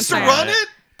 Carol Van used to Sant. run it.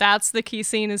 That's the key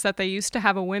scene, is that they used to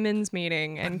have a women's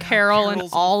meeting, and Carol and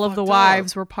Carol's all all of the fucked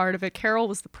wives up. were part of it. Carol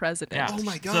was the president. Yeah. Oh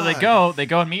my So they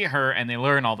go and meet her, and they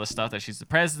learn all this stuff that she's the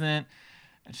president.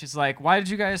 And she's like, "Why did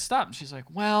you guys stop?" And she's like,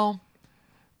 "Well,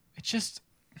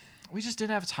 we just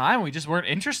didn't have time. We just weren't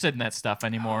interested in that stuff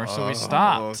anymore, so we Oh,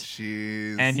 stopped."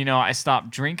 jeez. And I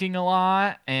stopped drinking a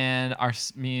lot, and not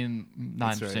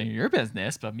That's interested in right. your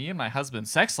business, but me and my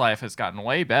husband's sex life has gotten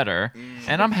way better, Mm.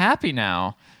 and I'm happy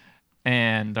now.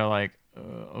 And they're like,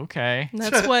 "Okay." And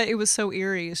that's what it was so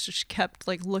eerie. Is she kept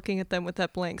like looking at them with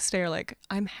that blank stare, like,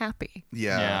 "I'm happy.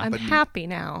 yeah, Yeah. I'm but, happy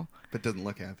now." but doesn't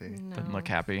look happy. Doesn't look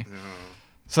happy.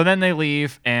 So then they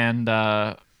leave, and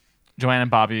Joanne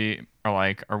and Bobby are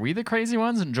like, "Are we the crazy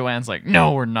ones?" And Joanne's like,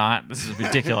 "No, we're not. This is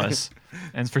ridiculous."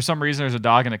 And for some reason, there's a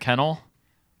dog in a kennel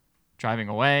driving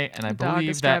away, and I The dog believe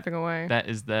is that driving away. that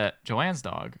is Joanne's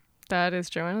dog. That is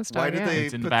Joanna's dog. Why did yeah. they-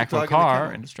 It's in the put back the of a dog in the car,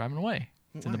 kennel? and it's driving away.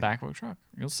 It's in the back of a truck.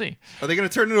 You'll see. Are they going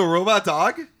to turn into a robot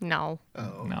dog? No.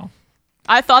 Oh. No.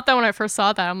 I thought that when I first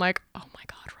saw that, I'm like, "Oh my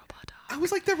god, robot dog." I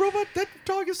was like, that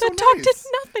dog is so That dog nice. did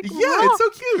nothing Yeah, wrong. it's so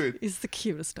cute. He's the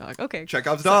cutest dog. Okay.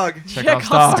 Chekhov's dog. Chekhov's Chekhov's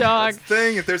dog. dog.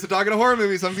 Thing. If there's a dog in a horror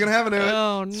movie, something's going to happen to it.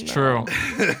 Oh no. True.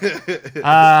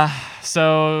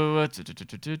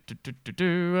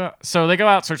 So they go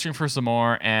out searching for some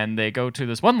more, and they go to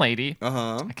this one lady.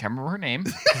 Uh-huh. I can't remember her name.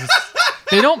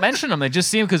 They don't mention them. They just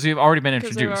see them because we've already been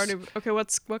 'Cause they've introduced. already. Okay,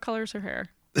 what color's her hair?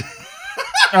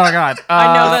 Oh God.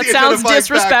 I know that the sounds identifying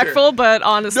disrespectful, factor. but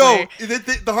honestly, No,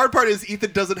 the hard part is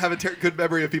Ethan doesn't have a good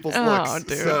memory of people's Oh, looks.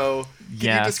 dude. So can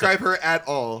Yeah, you so- describe her at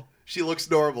all? She looks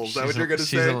normal. Is that what you're going to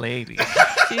say? She's a lady.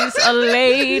 she's a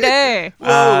lady.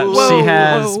 Whoa, She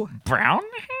has whoa. brown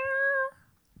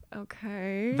hair.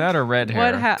 Okay. That or red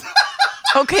hair. What happened?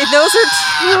 Okay, those are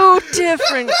two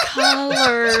different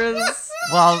colors.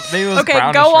 Well, maybe it was Okay,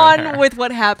 brownish go red on hair. with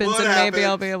what happens, What and maybe happened?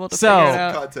 I'll be able to So- figure it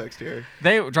out. Context here.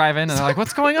 They drive in and they're like,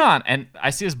 "What's going on?" And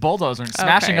I see this bulldozer and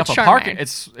smashing up it's a parking.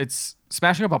 Charmaine. It's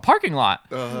smashing up a parking lot.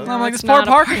 Uh-huh. And I'm like, It's "This poor not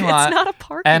a parking lot." It's not a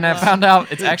parking And I lot. found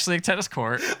out it's actually a tennis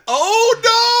court,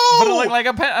 Oh, no! but it looked like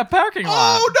a parking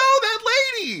lot. Oh, no, that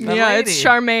lady! That Yeah, lady. it's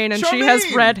Charmaine, and she has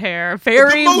Charmaine. red hair. The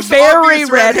Very, most very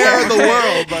obvious red hair in the hair.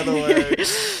 world, by the way.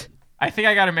 I think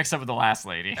I got her mixed up with the last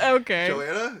lady. Okay.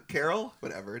 Joanna? Carol?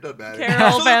 Whatever, it doesn't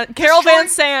matter. Carol Van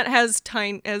Sant has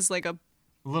like a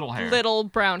Little hair. little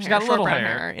brown hair, got short little brown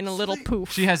hair. hair, in a little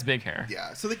poof. She has big hair.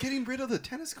 Yeah, so they're getting rid of the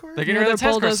tennis court? They're getting Yeah, rid of the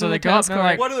they're tennis court, so bulldozing they the go up tennis and they're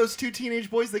court. like, What are those two teenage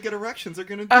boys that get erections are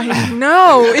going to do? I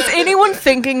know. Is anyone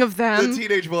thinking of The them?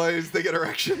 teenage boys, they get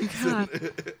erections. God.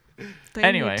 They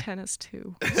Anyway. need tennis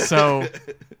too. so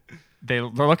they're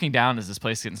looking down as this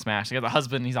place getting smashed. They got the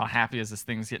husband, he's all happy as this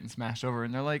thing's getting smashed over,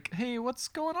 and they're like, "Hey, what's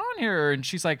going on here?" And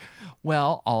she's like,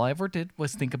 "Well, all I ever did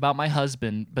was think about my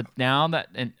husband, but now that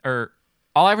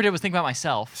all I ever did was think about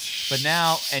myself. But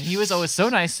now, and he was always so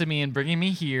nice to me and bringing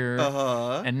me here.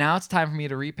 And now it's time for me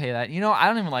to repay that. I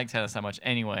don't even like tennis that much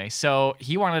anyway. So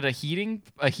he wanted a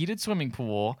heated swimming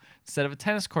pool instead of a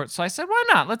tennis court. So I said, why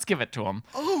not? Let's give it to him.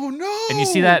 Oh no! And you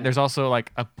see that there's also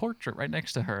like a portrait right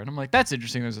next to her, and I'm like, that's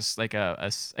interesting. There's I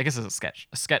guess it's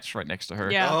a sketch right next to her.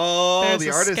 Yeah. Oh, There's the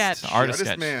a artist, sketch. The artist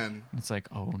sketch. man. It's like,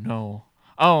 oh no.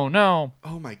 Oh no.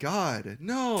 Oh my God,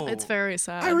 no. It's very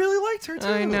sad. I really liked her too.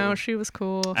 I know, she was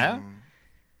cool. Yeah.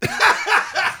 Ethan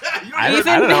I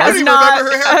don't know. has I don't even not,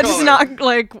 remember her hair has color. not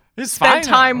like It's spent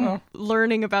fine. time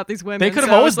learning about these women. They could have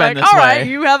so I always was been like, this all right, way.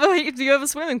 you have a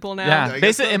swimming pool now. Yeah, I guess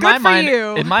basically, so. in Good my for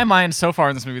mind, you. so far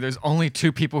in this movie, there's only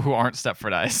two people who aren't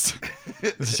Stepfordized.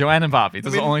 It's Joanne and Bobby.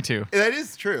 Those are the only two. That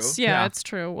is true. Yeah, Yeah. it's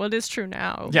true. Well, it is true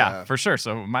now. Yeah, for sure.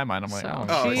 So in my mind, I'm like, So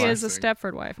Oh, she it's is a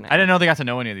interesting. Stepford wife now. I didn't know they got to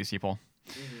know any of these people.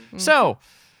 So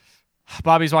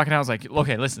Bobby's walking out. I was like,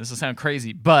 okay, listen, this will sound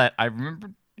crazy, but I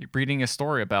remember reading a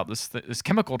story about this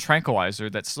chemical tranquilizer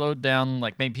that slowed down,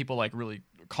 like made people like really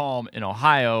calm in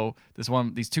Ohio.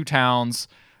 These two towns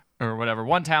or whatever.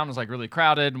 One town was like really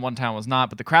crowded, and one town was not.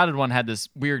 But the crowded one had this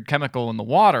weird chemical in the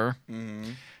water,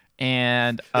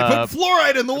 and They put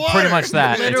fluoride in the water. pretty much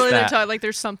that. It's Literally, they're that. talking like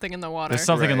there's something in the water. There's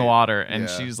something in the Right. water, and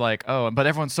Yeah. she's like, "Oh, but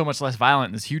everyone's so much less violent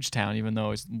in this huge town, even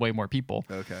though it's way more people."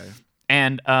 Okay.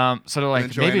 And so they're like,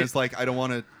 And maybe. Joanna's like, I don't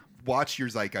want to watch your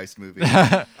Zeitgeist movie.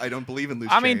 I don't believe in loose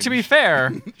I mean, to be change.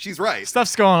 fair, She's right.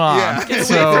 stuff's going on. Yeah. Get away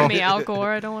So, from me, Al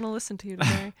Gore. I don't want to listen to you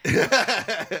today.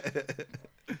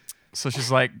 so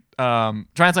she's like,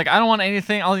 Joanne's like, I don't want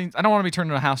anything. I don't want to be turned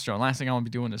into a house Joan. Last thing I want to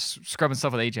be doing is scrubbing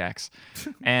stuff with Ajax.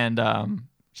 And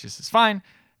she says, fine.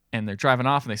 And they're driving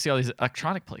off, and they see all these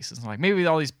electronic places. And like, maybe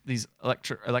all these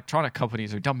electronic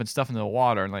companies are dumping stuff into the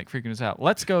water and like freaking us out.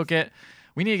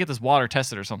 We need to get this water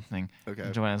tested or something. Okay.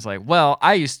 And Joanne's like, well,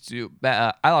 I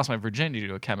lost my virginity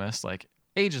to a chemist like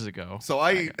ages ago. So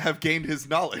I have gained his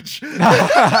knowledge. No,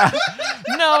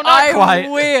 not I quite.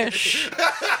 wish.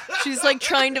 She's like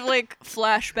trying to like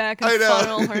flashback I and know.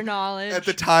 funnel her knowledge. At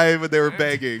the time when they were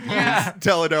banging, Yeah. he's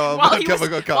telling her while about he, was,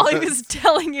 chemical while he compounds. was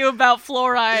telling you about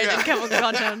fluoride Yeah. and chemical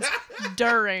contents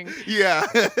during. Yeah.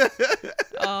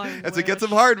 Oh, As it gets him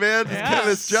hard, man. It's Yes.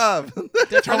 chemist's job.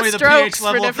 different Tell me the strokes pH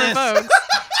level for of different this. folks.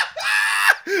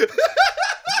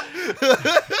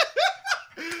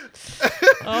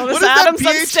 Oh, What this is that Adam's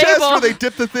pH test unstable. where they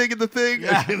dip the thing in the thing?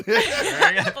 Yeah.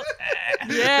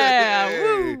 Yeah,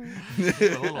 woo. A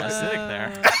little acidic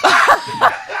there.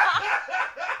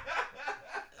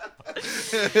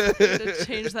 To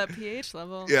change that pH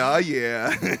level. Yeah,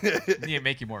 yeah. Need to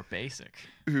make you more basic.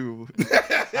 Ooh. All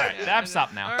right, I'm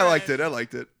stopped now. I liked it. A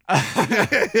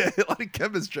lot of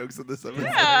chemist jokes in this episode.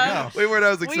 Yeah. Way more than I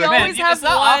was expecting. always Man, have it's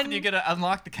not often one- you get to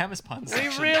unlock the chemist puns. We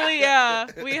section. really,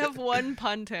 we have one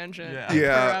pun tangent Yeah. per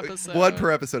Yeah, episode. one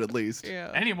per episode at least.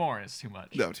 Yeah. Any more is too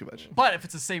much. No, too much. But if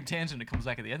it's the same tangent, it comes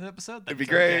back at the end of the episode. It'd be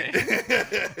that's great.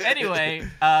 okay. Anyway,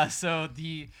 so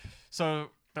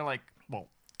they're like, well,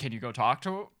 can you go talk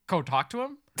to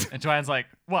him? And Joanne's like,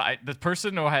 what? The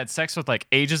person who I had sex with like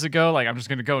ages ago, like I'm just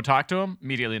gonna go talk to him.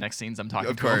 Immediately next scenes I'm talking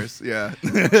Of to him. course, yeah.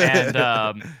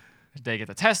 And they get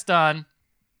the test done,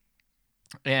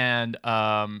 and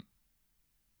they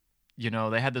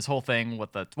had this whole thing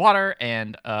with the water,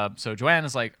 and so Joanne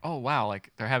is like, oh wow, like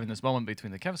they're having this moment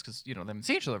between the chemists because they haven't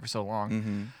seen each other for so long.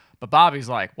 Mm-hmm. But Bobby's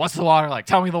like, what's the water like?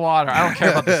 Tell me the water. I don't care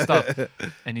about this stuff.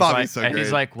 And he's Bobby's so he's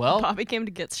great. like, well, Bobby came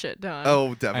to get shit done. Oh, I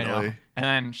know. definitely. And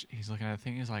then he's looking at the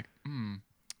thing. He's like,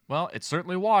 well, it's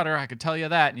certainly water. I could tell you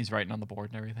that. And he's writing on the board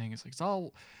and everything. He's like,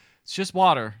 it's just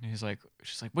water. And she's like,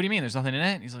 what do you mean? There's nothing in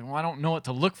it? And he's like, well, I don't know what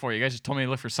to look for. You guys just told me to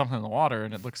look for something in the water,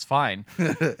 and it looks fine.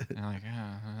 And I'm like,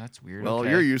 that's weird. Well, okay.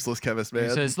 you're a useless chemist, man. He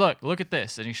says, look at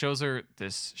this. And he shows her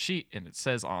this sheet, and it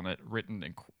says on it,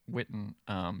 written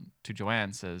to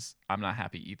Joanne, says, I'm not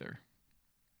happy either.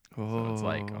 So it's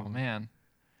like, oh man.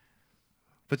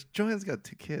 But Joanne's got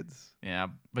 2 kids. Yeah,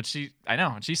 but I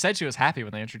know. She said she was happy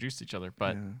when they introduced each other,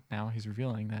 but Yeah. now he's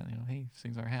revealing that, hey,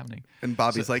 things are happening. And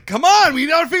Bobby's like, come on, we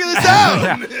gotta figure this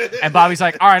out. Yeah. And Bobby's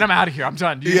like, all right, I'm out of here. I'm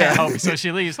done. You Yeah. can't help me. So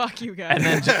she leaves. Fuck you guys.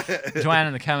 And then Joanne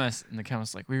and the chemist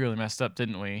like, we really messed up,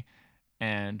 didn't we?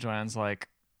 And Joanne's like,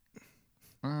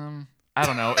 I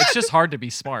don't know. It's just hard to be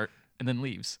smart, and then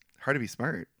leaves. Hard to be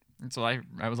smart. And so I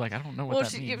was like, I don't know what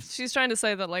that means. she's trying to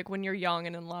say that like when you're young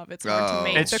and in love, it's hard Oh. to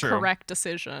make It's the true. correct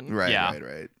decision. Right, Yeah.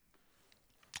 right.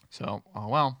 So, oh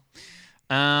well.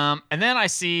 And then I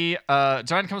see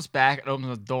Joanne comes back and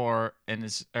opens the door, and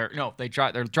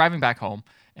they're driving back home,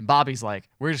 and Bobby's like,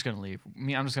 we're just gonna leave.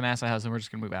 I'm just gonna ask my husband, we're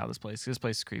just gonna move out of this place. This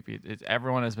place is creepy.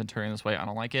 Everyone has been turning this way. I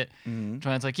don't like it. Mm-hmm.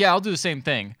 Joanne's like, yeah, I'll do the same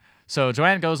thing. So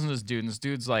Joanne goes into this dude, and this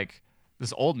dude's like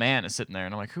this old man is sitting there,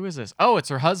 and I'm like, who is this? Oh, it's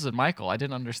her husband, Michael. I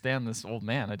didn't understand this old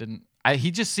man.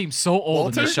 He just seemed so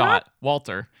old in the shot.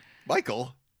 Walter.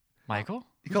 Michael. Michael?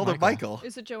 You called him Michael.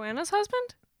 Is it Joanna's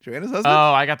husband? Joanna's husband?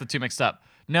 Oh, I got the two mixed up.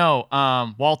 No,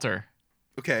 Walter.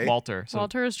 Okay. Walter. So,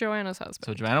 Walter is Joanna's husband.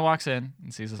 So Joanna walks in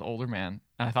and sees this older man,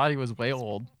 and I thought he was way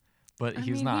old, but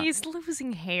he's not. He's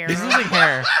losing hair. He's losing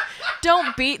hair.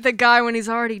 Don't beat the guy when he's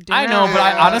already dead. I know, but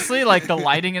I honestly, like, the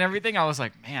lighting and everything, I was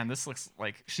like, man, this looks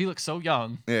like, she looks so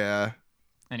young. Yeah.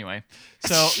 Anyway,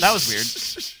 so that was weird.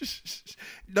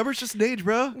 Numbers just an age,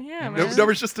 bro. Yeah, man.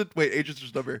 Numbers just a... Wait, age is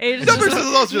just number.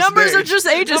 Numbers are just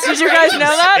ages. Did you guys know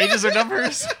that? Ages are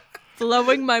numbers.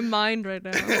 Blowing my mind right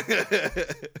now.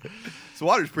 This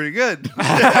water's pretty good.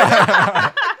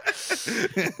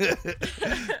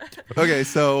 Okay,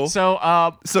 so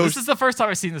this is the first time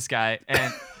I've seen this guy,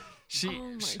 and she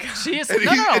is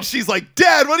and she's like,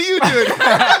 Dad, what are you doing?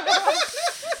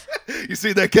 You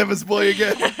see that Kevin's boy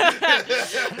again?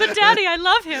 But Daddy, I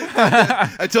love him.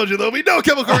 I told you there'll be no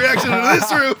chemical reaction in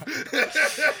this room.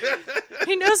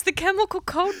 He knows the chemical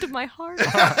code to my heart.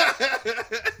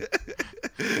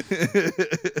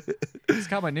 He's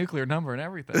got my nuclear number and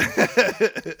everything.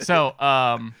 So,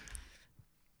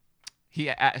 she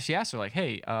asked her, like,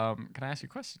 hey, can I ask you a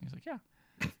question? He's like, yeah.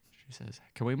 She says,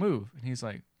 can we move? And he's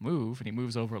like, move? And he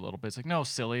moves over a little bit. It's like, no,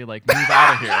 silly, like, move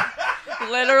out of here.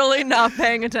 Literally not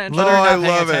paying attention. Literally not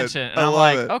paying attention. And I'm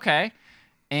like, it. okay.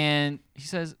 And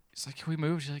he's like, can we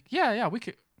move? She's like, yeah, we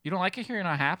could. You don't like it here? You're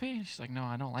not happy? And she's like, no,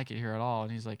 I don't like it here at all.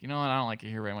 And he's like, you know what? I don't like it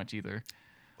here very much either.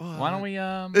 Why don't we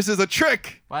This is a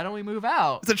trick. Why don't we move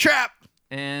out? It's a trap.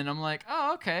 And I'm like,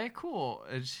 oh, okay, cool.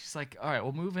 And she's like, all right,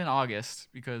 we'll move in August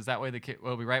because that way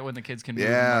we'll be right when the kids can move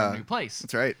in a new place.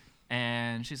 That's right.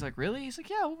 And she's like, really? He's like,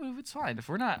 yeah, we'll move. It's fine. If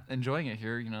we're not enjoying it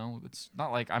here, it's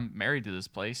not like I'm married to this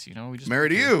place. We just married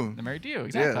to you. I'm married to you.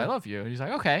 Exactly. Yeah. I love you. And he's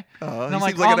like, okay. And I'm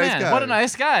like, like oh a nice man, guy. what a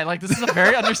nice guy. Like, this is a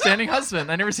very understanding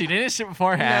husband. I never seen any shit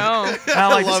beforehand. No. And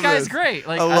I'm like, I this love guy's this. great.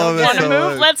 Like, I love it Want to so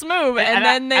move? much. Let's move. And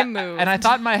then they move. And I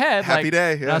thought in my head, Happy like,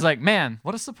 day, and yeah. I was like, man,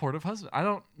 what a supportive husband. I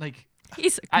don't like.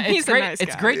 He's It's a great. nice guy.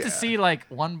 It's great Yeah. to see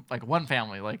one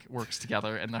family works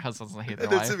together and their husbands hate their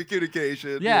There's wife. some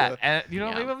communication. Yeah, and Yeah.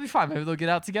 maybe it'll be fine. Maybe they'll get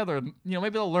out together. And, maybe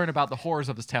they'll learn about the horrors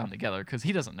of this town together because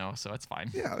he doesn't know, so it's fine.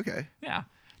 Yeah, okay. Yeah.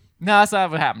 No, that's not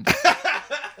what happened.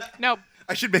 Nope.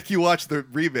 I should make you watch the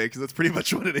remake because that's pretty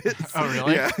much what it is. Oh,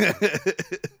 really? Yeah.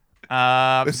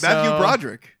 With So- Matthew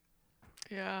Broderick.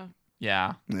 Yeah.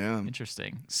 Yeah. Yeah.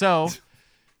 Interesting. So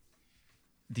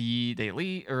they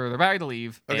leave, or they're about to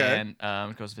leave, Okay.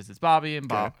 and goes visits Bobby, and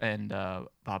Okay.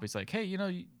 Bobby's like, hey,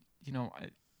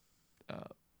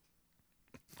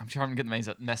 I'm trying to get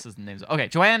the messes and names. Okay,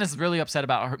 Joanne is really upset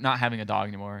about her not having a dog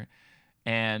anymore,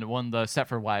 and one of the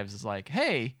Stepford wives is like,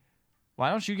 hey, why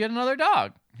don't you get another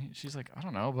dog? She's like, I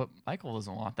don't know, but Michael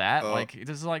doesn't want that. Like, this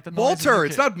is like the noise of Walter, the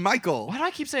it's kid. not Michael. Why do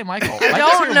I keep saying Michael? I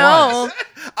don't know.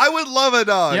 I would love a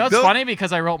dog. You know, it's Don't- funny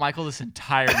because I wrote Michael this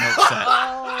entire note set.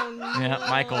 Oh, no. Yeah,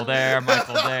 Michael there,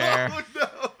 Michael there. Oh, no.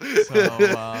 So,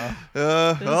 This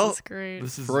well, is great.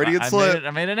 this is Freudian I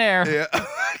slip. made an error. yeah.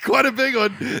 Quite a big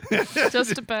one.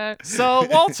 Just a bit. So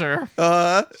Walter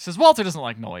Uh, says Walter doesn't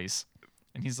like noise,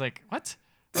 and he's like, "What?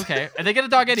 Okay." And they get a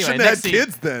dog anyway. shouldn't Next have scene,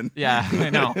 kids then. yeah, I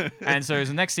know. And so there's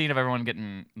the next scene of everyone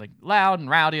getting like loud and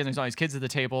rowdy, and there's all these kids at the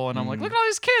table, and I'm like, "Look at all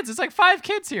these kids! It's like 5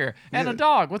 kids here and a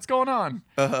dog. What's going on?"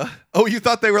 Oh, you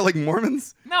thought they were like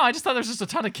Mormons? No, I just thought there was just a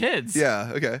ton of kids.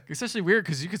 Yeah. Okay. It's especially weird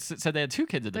because you could said they had 2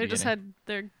 kids at the They beginning. just had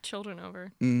their children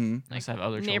over. Nice to have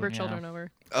other Neighbor children. children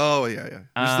over. Oh yeah, yeah.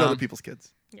 Just other Um, people's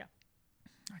kids.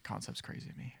 That concept's crazy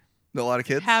to me. A lot of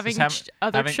kids. Having Just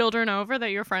other having- children over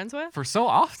that you're friends with? For so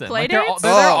often, Play they're, dates?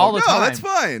 they're there all the no, time. that's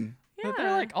fine. Yeah.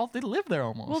 They're like they live there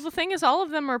almost. Well, the thing is, all of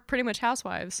them are pretty much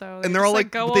housewives, so And they're all, just,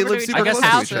 like, go but they over live to super each other's close to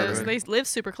each houses. other. They live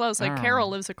super close. Like Oh. Carol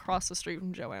lives across the street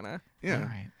from Joanna. Yeah. All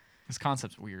right. This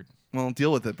concept's weird. Well,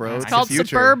 deal with it, bro. It's It's called the future.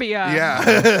 suburbia. Yeah.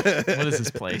 What is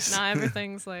this place? Now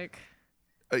everything's like,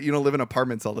 You don't live in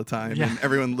apartments all the time, Yeah. and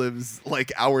everyone lives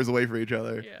like hours away from each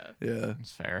other. yeah. Yeah.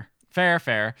 It's fair.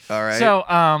 All right. So,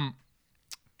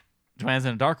 Joanne's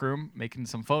in a dark room making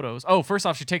some photos. Oh, first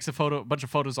off, she takes a bunch of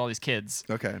photos of all these kids.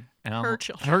 Okay. And Her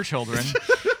children. Her children.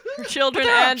 Her children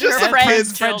and just her some friends'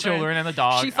 kids, friend children and the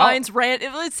dog. She finds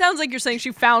it sounds like you're saying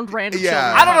she found random Yeah.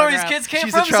 children. I don't know where these photographs. kids came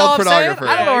She's from. a child is all I'm saying. photographer.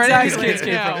 I don't know where any of Exactly. these kids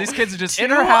came Yeah. from. These kids are just 2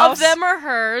 in her house. of them are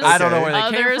hers. I don't know where they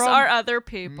came Others from. are other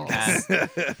people's.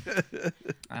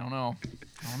 I don't know.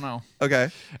 Okay.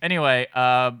 Anyway,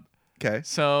 Okay.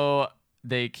 so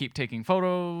they keep taking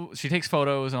photos. She takes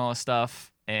photos and all this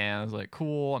stuff. And I was like,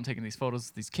 cool, I'm taking these photos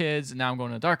of these kids, and now I'm going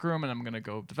to a dark room, and I'm going to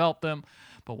go develop them.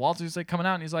 But Walter's like coming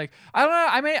out, and he's like, I don't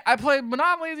know, I played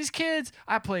Monopoly with these kids.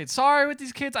 I played Sorry with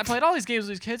these kids. I played all these games with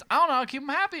these kids. I don't know, I'll keep them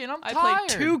happy, and I played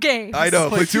 2 games. I know,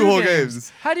 played 2 whole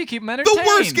games. How do you keep them entertained? The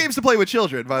worst games to play with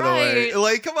children, by the way. Right.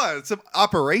 Like, come on, some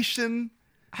Operation.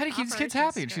 How do you keep these kids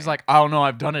Operation's happy? And she's great. like, I don't know,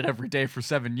 I've done it every day for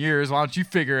 7 years. Why don't you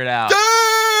figure it out?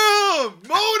 Damn!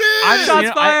 Motive! Shots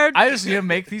fired. I just need to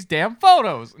make these damn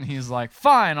photos. And he's like,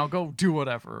 fine, I'll go do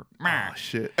whatever. Oh,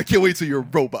 shit. I can't wait till you're a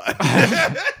robot.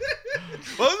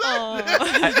 What was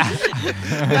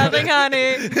that? Nothing,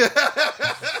 honey.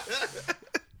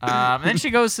 And then she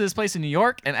goes to this place in New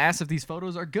York and asks if these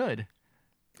photos are good.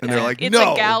 And they're like, It's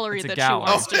no. a gallery It's a that gallery.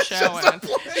 she wants to Oh, show that's not in.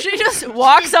 playing. She just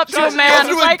walks up to a man and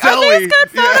is like, are these good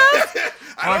photos?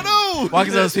 I don't know.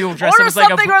 Walking to those people dressed up Order as like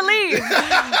something or leave.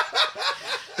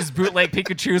 this bootleg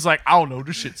Pikachu's like, I don't know,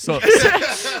 this shit sucks.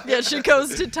 Yeah, she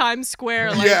goes to Times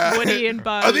Square like Woody and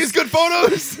Buzz. Are these good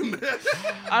photos?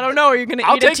 I don't know. Are you going to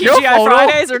I'll eat at take your TGI photo.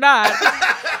 Fridays or not?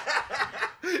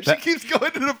 She keeps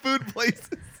going to the food places.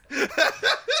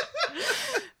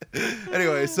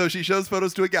 Anyway, so she shows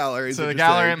photos to a gallery. So the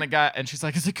gallery and the guy, and she's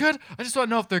like, is it good? I just want to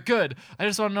know if they're good. I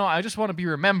just want to know. I just want to be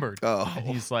remembered. Oh. And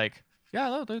he's like, yeah,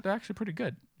 no, they're actually pretty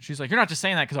good. She's like, you're not just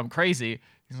saying that because I'm crazy.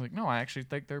 He's like, no, I actually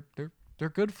think they're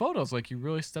good photos. Like, you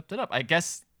really stepped it up. I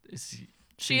guess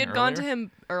She had gone to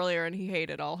him earlier and he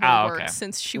hated all her Oh, work okay.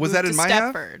 since she Was moved that to in my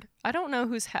half? Stepford. I don't know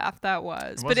whose half that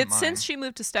was, It but wasn't since mine. she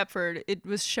moved to Stepford, it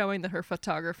was showing that her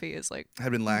photography is like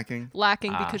had been lacking.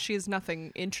 lacking because she has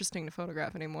nothing interesting to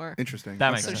photograph anymore. Interesting.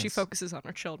 That makes So she sense. focuses on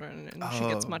her children and she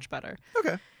gets much better.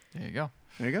 Okay. There you go.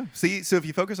 There you go. See, so if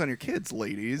you focus on your kids,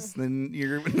 ladies, then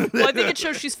you're. Well, I think it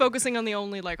shows she's focusing on the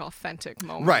only like authentic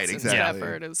moments. Right, in exactly.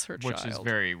 Stepford is her Which child. is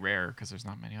very rare because there's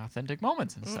not many authentic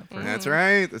moments in Stepford. That's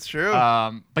right. That's true.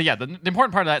 But yeah, the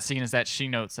important part of that scene is that she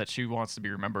notes that she wants to be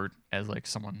remembered as like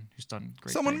someone who's done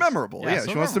great Someone things. memorable. Yeah,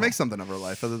 so she wants to memorable. make something of her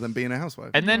life other than being a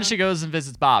housewife. And then she goes and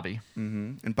visits Bobby.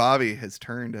 And Bobby has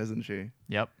turned, hasn't she?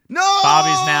 Yep. No.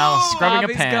 Bobby's now scrubbing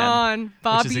Bobby's a pan. gone. which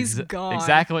Bobby's is gone.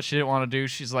 exactly what she didn't want to do.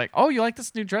 She's like, "Oh, you like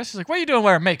this new dress?" She's like, "What are you doing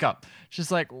wearing makeup?"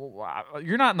 She's like, wow,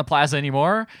 "You're not in the plaza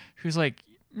anymore." She's like,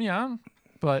 "Yeah,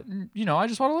 but you know, I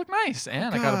just want to look nice,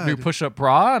 and I got a new God. push-up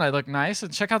bra, and I look nice.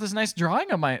 And check out this nice drawing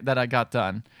of that I got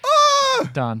done." Ah!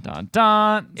 Dun dun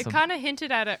dun. It So- kind of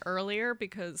hinted at it earlier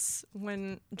because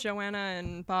when Joanna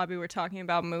and Bobby were talking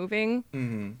about moving,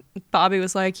 Bobby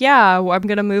was like, "Yeah, well, I'm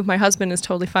gonna move. My husband is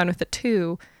totally fine with it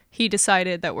too." He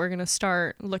decided that we're gonna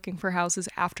start looking for houses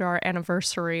after our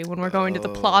anniversary when we're going to the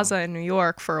Plaza in New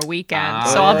York for a weekend.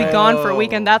 So I'll be gone for a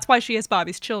weekend. That's why she has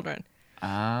Bobby's children,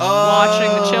 watching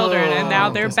the children, and now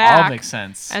they're this back. all makes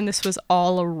sense. And this was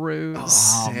all a ruse.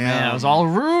 Oh man, it was all a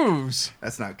ruse.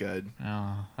 That's not good.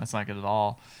 No, that's not good at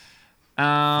all.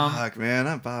 Fuck, man,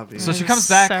 I'm Bobby. So she comes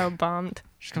back. So bummed.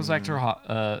 She comes back to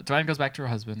her. Joanne goes back to her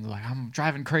husband. Like, I'm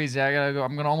driving crazy. I gotta go.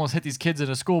 I'm gonna almost hit these kids in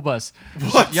a school bus.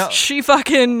 What? Yeah. She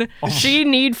fucking she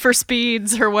Need for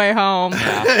Speeds her way home.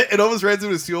 It almost runs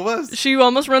into a school bus. She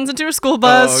almost runs into a school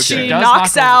bus. Oh, okay. She She does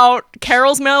knocks knock out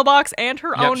Carol's mailbox and her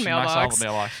Yep, own she knocks out mailbox. the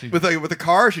mailbox. She- With a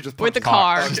car, or she just With punched the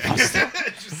car. Okay.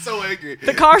 She's so angry.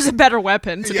 The car's a better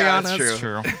weapon, to be Yeah, honest. that's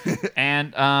true. True.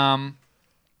 And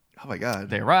Oh my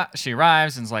god. she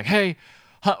arrives and is like, "Hey,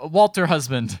 Walter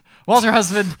husband. Walter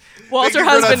husband. Walter Thank you for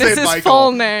not Husband is saying his Michael.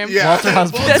 full name. Yeah. Walter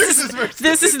Husband.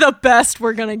 This is the best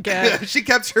we're gonna get. She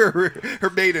kept her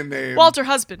maiden name. Walter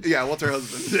Husband. Yeah, Walter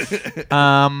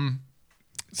Husband.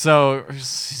 So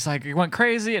she's like, it went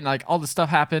crazy, and like all this stuff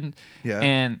happened. Yeah.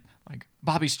 And like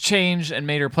Bobby's changed and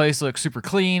made her place look super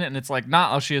clean, and it's like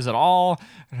not how she is at all.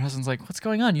 And her husband's like, "What's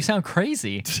going on? You sound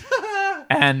crazy."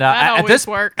 And That at this always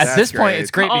works. at this That's point, great.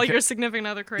 it's great. Call because- your significant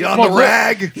other crazy. You on Well, the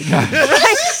rag?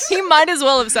 He might as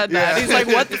well have said that. Yeah. He's like,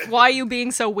 "What? Why are you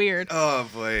being so weird?" Oh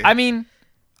boy. I mean,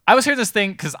 I was hearing this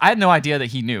thing because I had no idea that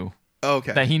he knew.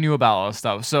 Okay. That he knew about all this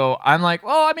stuff. So I'm like,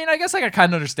 well, I mean, I guess I can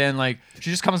kind of understand. Like,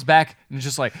 she just comes back and is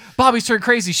just like, Bobby's turned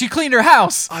crazy. She cleaned her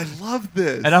house. I love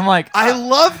this. And I'm like, I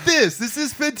love this. This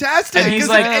is fantastic. And he's Because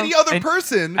like- if any other and-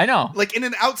 person, I know. like in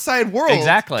an outside world,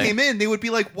 Exactly. came in, they would be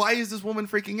like, "Why is this woman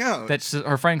freaking out?" That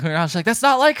her friend cleaned her house. She's like, that's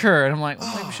not like her. And I'm like,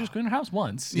 well, maybe she was cleaning her house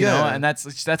once. You Yeah. know? And that's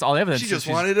all the evidence. she So just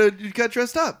she's- wanted to get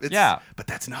dressed up. It's, Yeah. but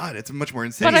that's not. It's much more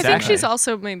insane. But I think Exactly. she's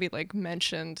also maybe like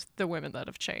mentioned the women that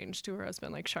have changed to her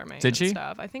husband, like Charmaine Did and she?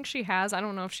 stuff. I think she has. I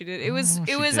don't know if she did. It was.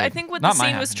 she It was. I did. think what Not the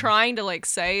my scene was happening. trying to like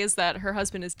say is that her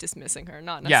husband is dismissing her,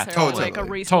 not Yeah, necessarily totally. like a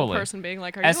reasonable Totally. person being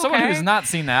like, "Are As you someone okay?" who's not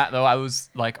seen that, though, I was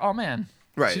like, oh, man.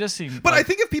 Right. She does seem. But I like-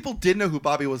 think if people did know who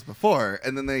Bobby was before,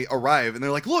 and then they arrive and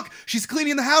they're like, "Look, she's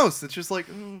cleaning the house," it's just like,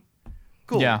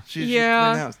 Cool. Yeah. She cleaned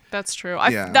the house. That's true.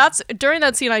 Yeah. That's during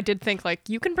that scene. I did think like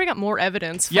you can bring up more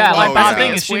evidence. For Yeah, why like, Bobby the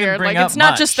thing is is she didn't weird. bring Like up it's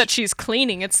not just much. that she's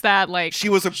cleaning. It's that like She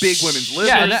was a big women's list.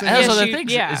 Yeah, person. and that's the she- thing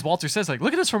yeah. is Walter says, like,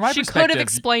 look at this from my she perspective. could have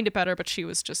explained it better, but she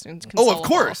was just Oh, inconsolable. of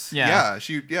course. Yeah.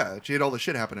 She had all the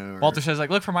shit happening to her. Walter says, like,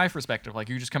 look from my perspective. Like,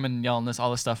 you just come in and yelling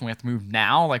all this stuff, and we have to move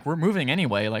now. Like, we're moving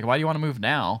anyway. Like, why do you want to move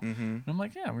now? And I'm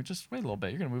like, yeah, we're just wait a little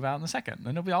bit. You're gonna move out in a second,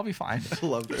 then I'll be fine. I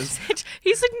love this.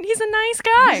 He's a nice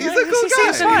guy. He's a cool guy.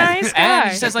 He's a nice guy.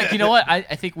 And he says, like, you know what? I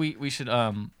think we should.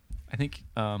 I think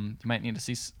you might need to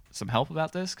see some help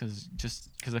about this because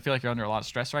I feel like you're under a lot of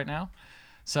stress right now.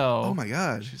 So, Oh my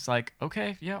god. she's like,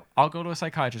 okay, yeah, I'll go to a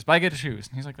psychiatrist, but I get to choose.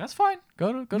 And he's like, that's fine.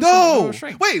 Go to No. a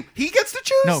shrink. Wait, he gets to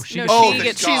choose? No, she No, gets Oh, she thank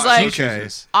gets- she's God. like- She okay.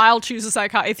 chooses. I'll choose a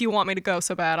psychiatrist. If you want me to go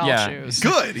so bad, I'll Yeah. choose.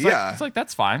 Good. It's like- Yeah. it's like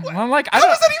that's fine. And I'm like, I How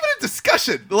don't. is that even a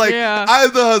discussion? Like, Yeah.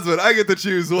 I'm the husband. I get to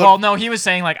choose one. Well, no, he was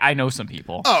saying like I know some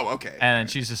people. Oh, okay. And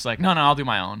she's just like, no, I'll do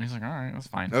my own. He's like, all right, that's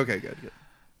fine. Okay, good.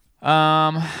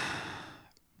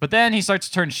 But then he starts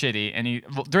to turn shitty, and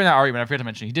during that argument, I forgot to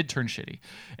mention he did turn shitty,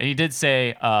 and he did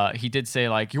say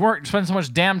like you weren't spending so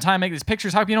much damn time making these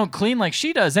pictures. How come you don't clean like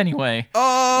she does anyway?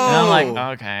 Oh. And I'm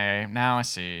like, okay, now I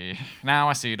see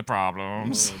the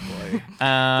problems. Oh, boy.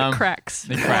 The cracks.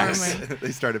 The cracks. Forming.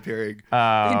 They start appearing.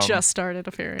 They just started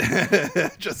appearing.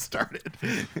 Just started.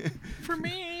 for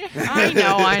me. I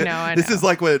know. This is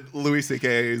like when Louis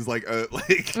C.K. is like,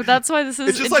 But that's why this is.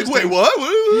 it's just like, wait,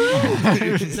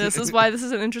 interesting. what? This is why this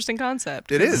is an interesting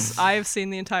concept. It 'cause is. I've seen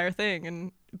the entire thing,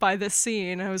 and by this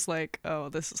scene, I was like, "Oh,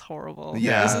 this is horrible.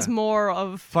 Yeah. This is more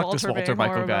of Fuck Walter this Walter being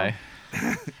Michael horrible.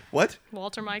 guy. What?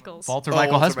 Walter Michaels. Walter Oh,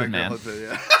 Michael Walter husband Michael man. husband,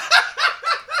 yeah.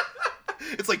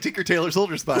 It's like Tinker Tailor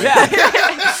Soldier Spy. Yeah.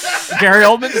 Gary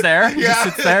Oldman's there. He Yeah. just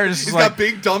sits there and just He's like, got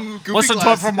big, dumb, goofy listen to it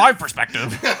glasses. from my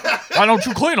perspective. Why don't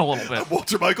you clean a little bit?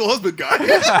 Walter Michael husband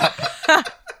guy.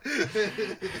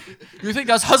 You think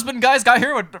us husband guys got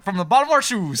here from the bottom of our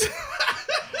shoes?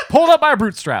 Pulled up by our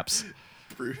bootstraps.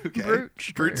 Okay.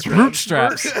 Brute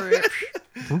Bootstraps. Brute.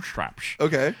 Bootstraps.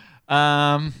 Okay.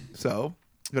 Um, So,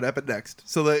 what happened next?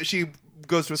 So she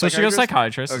goes to a so she goes to a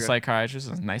psychiatrist? psychiatrist. The Okay.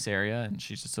 psychiatrist is a nice area, and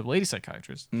she's just a lady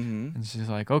psychiatrist. Mm-hmm. And she's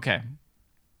like, okay.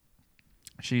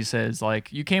 She says,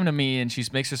 like, you came to me, and she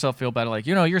makes herself feel better. Like,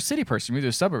 you're a city person. You're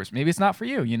the suburbs. Maybe it's not for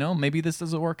you. Maybe this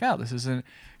doesn't work out. You're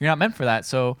not meant for that.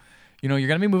 So, you're going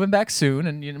to be moving back soon,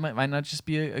 and it might not just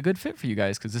be a good fit for you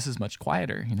guys because this is much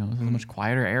quieter. This is a much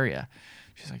quieter area.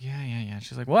 She's like, yeah.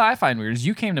 She's like, what I find weird is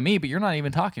you came to me, but you're not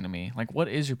even talking to me. Like, what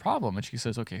is your problem? And she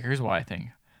says, okay, here's what I think.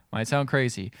 Might sound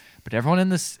crazy, but everyone in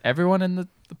the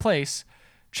place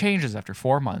changes after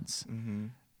 4 months. Mm-hmm.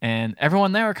 And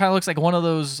everyone there kind of looks like one of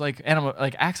those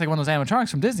acts like one of those animatronics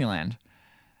from Disneyland.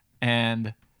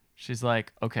 And she's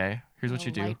like, okay, here's what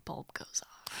you do. Light bulb goes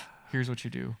off. Here's what you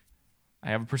do. I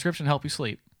have a prescription to help you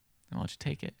sleep. I'll let you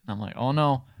take it. And I'm like, oh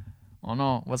no,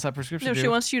 what's that prescription No, do? she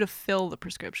wants you to fill the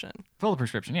prescription. Fill the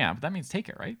prescription, yeah, but that means take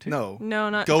it, right? Too? No. No,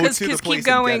 not Go because to the place keep and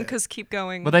going. get it. Because keep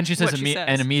going. But then she says, what she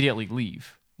and immediately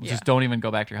leave. Yeah. Just don't even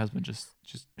go back to your husband. Just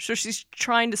So she's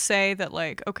trying to say that,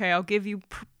 like, okay, I'll give you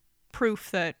proof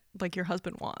that, like, your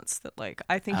husband wants. That, like,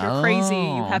 I think you're crazy. You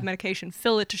Oh. have medication.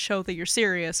 Fill it to show that you're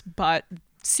serious, but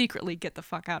secretly get the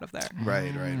fuck out of there.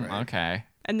 Right. okay.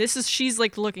 And she's,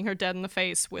 like, looking her dead in the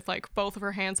face with, like, both of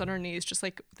her hands on her knees, just,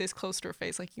 like, this close to her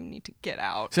face, like, you need to get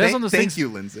out. So that's one of those Thank things. you,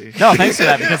 Lindsay. No, thanks for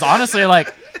that because honestly,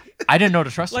 like, I didn't know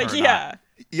to trust Like, her. Or yeah. not.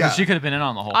 'Cause Yeah. she could have been in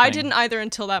on the whole I thing. didn't either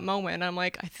until that moment. I'm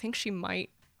like, I think she might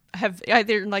have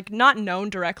either, like, not known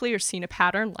directly or seen a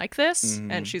pattern like this.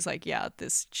 And she's like, yeah,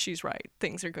 she's right.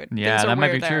 Things are good. Yeah, Things are that might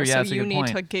be weird true. there, Yeah, so that's a you good need point.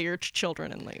 to get your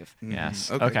children and leave. Yes.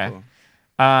 Okay, Okay.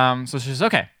 cool. So she's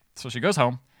okay. So she goes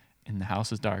home, and the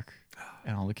house is dark,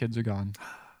 and all the kids are gone.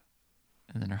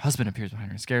 And then her husband appears behind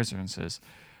her and scares her and says,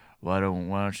 why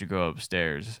don't you go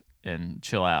upstairs and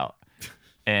chill out?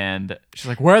 And she's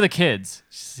like, where are the kids?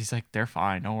 He's like, they're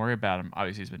fine. Don't worry about them.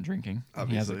 Obviously, he's been drinking. He has a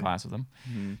Obviously. glass with him.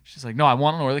 She's like, no, I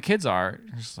want to know where the kids are.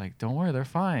 And she's like, don't worry, they're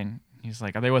fine. He's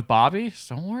like, are they with Bobby? She's,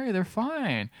 don't worry, they're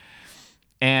fine.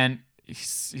 And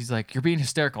he's like, you're being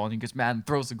hysterical. And he gets mad and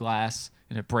throws the glass,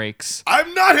 and it breaks.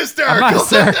 I'm not hysterical. I'm not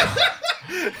hysterical.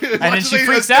 And then she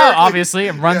freaks out, obviously,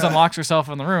 and runs and locks herself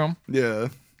in the room. Yeah.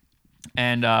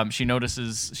 And she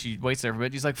notices, she waits there for a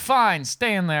bit. She's like, fine,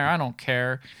 stay in there. I don't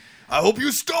care. I hope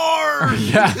you starve.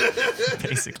 Yeah,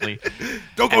 basically.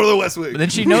 Don't go to the West Wing. But then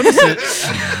she notices,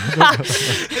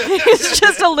 It's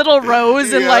just a little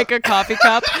rose in, Yeah. like, a coffee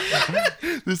cup.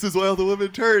 This is why all the women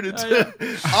turn into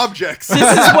objects.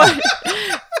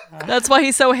 That's why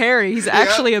he's so hairy. He's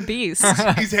actually a beast.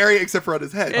 He's hairy except for on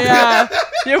his head. Yeah.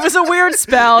 It was a weird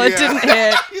spell. It Yeah. didn't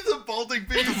hit. He's a balding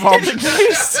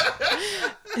beast.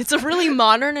 It's a really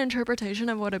modern interpretation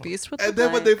of what a beast would look And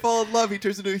then when like. they fall in love, he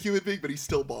turns into a human being, but he's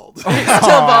still bald. He's still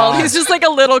bald. He's just like a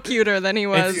little cuter than he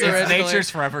was It's originally. nature's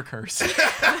forever curse.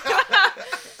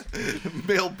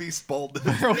 Male beast baldness.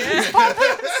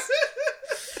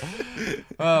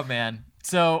 Oh man.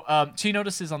 So she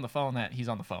notices on the phone that he's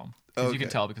on the phone. 'Cause you Okay. can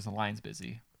tell because the line's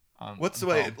busy. What's the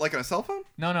the way? phone. Like on a cell phone?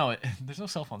 No, there's no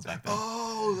cell phones back then.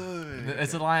 Oh,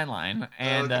 It's a line,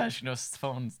 and Okay. she knows the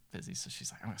phone's busy, so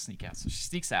she's like, "I'm gonna sneak out." So she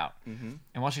sneaks out, Mm-hmm.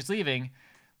 and while she's leaving,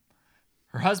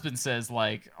 her husband says,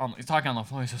 he's talking on the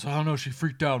phone. He says, "I don't know, she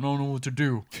freaked out. I don't know what to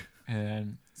do."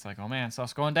 And it's like, "Oh man,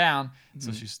 stuff's going down." Mm-hmm.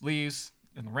 So she leaves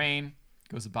in the rain,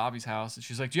 goes to Bobby's house, and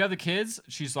she's like, "Do you have the kids?"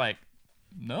 She's like,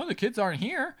 "No, the kids aren't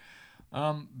here.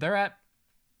 They're at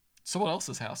someone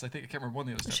else's house. I think I can't remember one of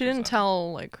the other steps She didn't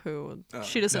tell like who.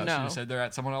 She doesn't no, know. she said they're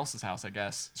at someone else's house, I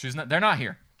guess. They're not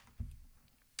here.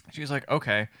 She's like,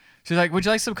 okay. She's like, would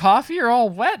you like some coffee? You're all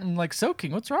wet and like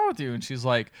soaking. What's wrong with you? And she's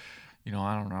like, I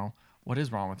don't know. What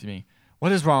is wrong with me?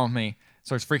 What is wrong with me?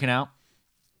 Starts freaking out.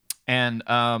 And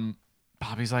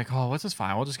Bobby's like, oh, this is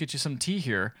fine. We'll just get you some tea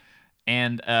here.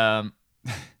 And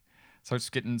starts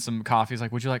getting some coffee. He's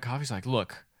like, would you like coffee? He's like,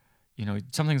 look,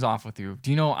 something's off with you. Do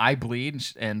you know I bleed?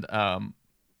 And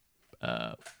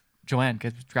Joanne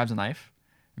grabs a knife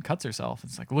and cuts herself.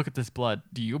 It's like, look at this blood.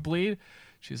 Do you bleed?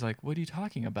 She's like, what are you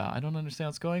talking about? I don't understand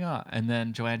what's going on. And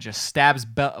then Joanne just stabs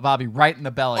Bobby right in the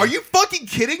belly. Are you fucking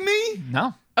kidding me?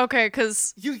 No. Okay,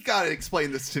 because You gotta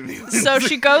explain this to me. so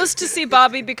she goes to see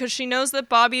Bobby because she knows that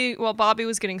Bobby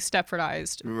was getting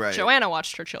Stepfordized. Right. Joanna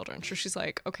watched her children. So she's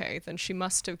like, okay, then she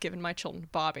must have given my children to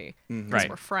Bobby because Right.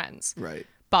 we're friends. Right.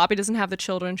 Bobby doesn't have the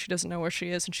children. She doesn't know where she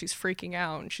is, and she's freaking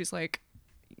out. And she's like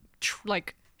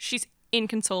she's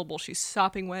inconsolable. She's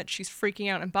sopping wet. She's freaking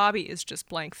out, and Bobby is just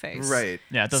blank face. Right.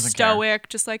 Yeah, it doesn't care. Stoic,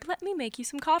 just like, let me make you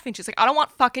some coffee. And she's like, I don't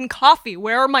want fucking coffee.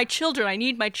 Where are my children? I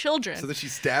need my children. So then she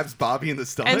stabs Bobby in the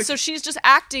stomach. And so she's just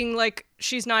acting like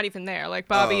she's not even there. Like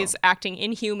Bobby Oh. is acting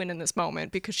inhuman in this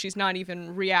moment because she's not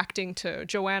even reacting to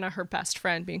Joanna, her best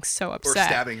friend, being so or upset.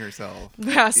 stabbing herself.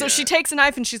 Yeah, so Yeah. she takes a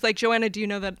knife and she's like, Joanna, do you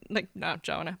know that,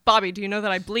 Bobby, do you know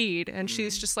that I bleed? And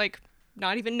she's just like,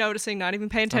 not even noticing, not even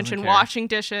paying attention, care. washing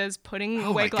dishes, putting Oh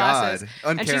away my glasses.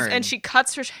 God. Uncaring. And she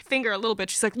cuts her finger a little bit.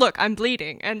 She's like, look, I'm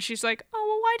bleeding. And she's like, oh,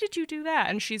 well, why did you do that?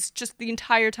 And she's just the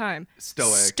entire time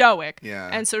stoic. Yeah.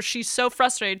 And so she's so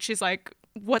frustrated. She's like,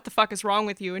 what the fuck is wrong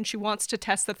with you? And she wants to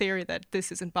test the theory that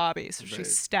this isn't Bobby. So she Right.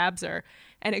 stabs her.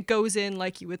 And it goes in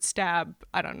like you would stab,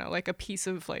 I don't know, like a piece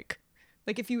of like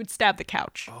if you would stab the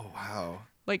couch. Oh wow.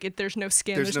 Like there's no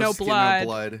skin, There's there's no no skin, no blood.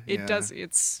 blood, It yeah. does.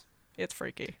 It's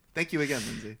freaky. Thank you again,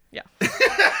 Lindsay. Yeah.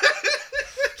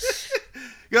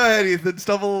 Go ahead, Ethan.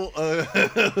 Stumble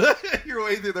your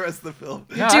way through the rest of the film.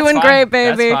 No, that's Doing fine. great,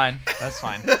 baby. That's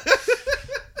fine.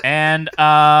 And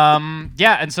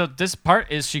and so this part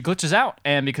is she glitches out,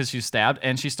 and because she's stabbed,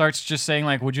 and she starts just saying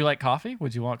like, "Would you like coffee?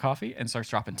 Would you want coffee?" And starts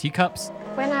dropping teacups.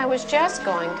 When I was just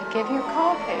going to give you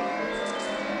coffee.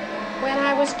 When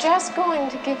I was just going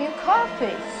to give you coffee.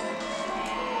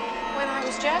 When I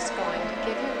was just going to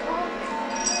give you coffee.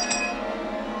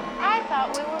 I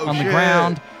thought we were On the shit.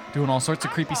 ground, doing all sorts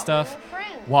of creepy stuff,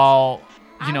 while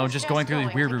just going through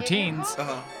these weird routines,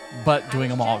 but doing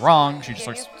them all wrong. She just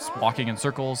starts walking in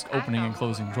circles, opening and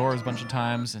closing drawers a bunch of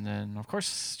times, and then of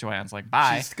course Joanne's like,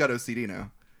 "Bye." She's got OCD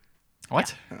now.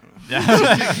 What?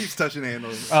 She keeps touching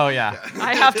handles. Oh yeah.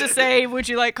 I have to say, would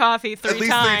you like coffee At least 3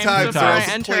 times before or I else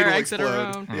the enter plate or will exit a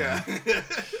explode. room? Yeah.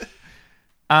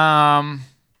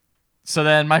 So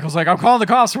then Michael's like, "I'm calling the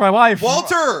cops for my wife."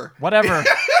 Walter! Whatever.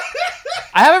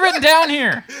 I have it written down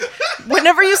here.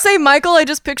 Whenever you say Michael, I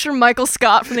just picture Michael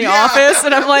Scott from The Office,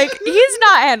 and I'm like, he's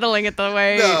not handling it the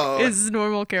way No. his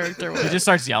normal character He would. just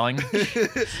starts yelling.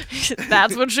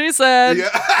 That's what she said. Yeah.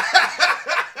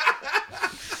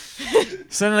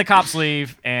 So then the cops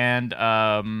leave, and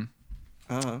Uh-huh.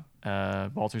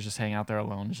 Walter's just hanging out there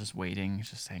alone, just waiting,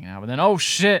 just hanging out. But then, oh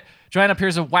shit, Joanne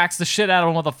appears and whacks the shit out of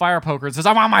him with a fire poker and says,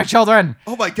 "I want my children."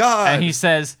 Oh my god. And he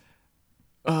says,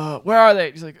 "Where are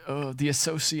they?" He's like, "The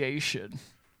association."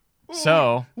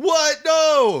 So What?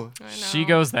 No. she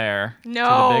goes there.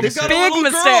 No, to the They've got a big little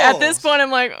mistake. girl. At this point,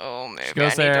 I'm like, oh, maybe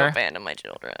goes I need there. to abandon my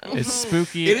children. It's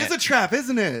spooky. It is a trap,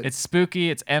 isn't it? It's spooky.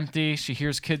 It's empty. She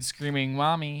hears kids screaming,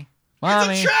 "Mommy, It's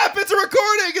mommy!" a trap. It's a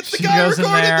recording. It's the She guy goes in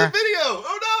recording there. the video.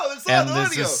 Oh no, there's And not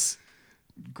there's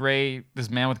audio. this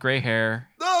man with gray hair,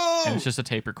 No. and it's just a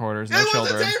tape recorder. There's It no was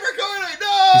children. a tape recording.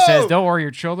 No. He says, "Don't worry,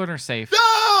 your children are safe." He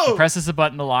No. presses a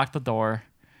button to lock the door,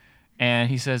 and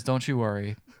he says, "Don't you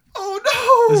worry. Oh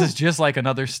no. This is just like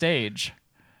another stage."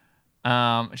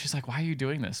 And she's like, "Why are you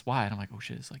doing this? Why?" And I'm like, "Oh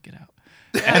shit!" It's like, get out.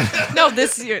 No,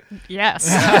 this yes, And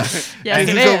yes, it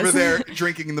he's over is. there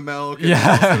drinking the milk. And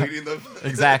Yeah. also eating the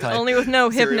Exactly. Only with no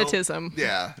cereal. hypnotism.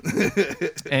 Yeah.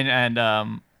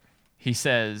 And he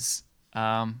says,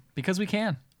 "Because we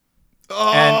can."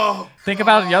 Oh. And think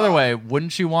about it the other way.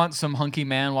 Wouldn't you want some hunky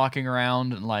man walking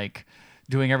around and like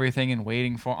doing everything and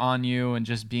waiting on you and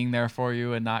just being there for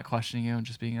you and not questioning you and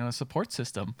just being a support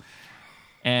system?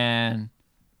 And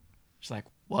she's like,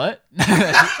 "What?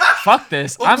 Fuck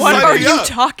this. I'm What Sign are me you up.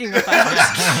 talking about?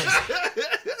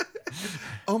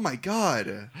 Oh my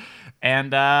god.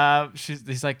 And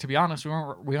he's like, "To be honest,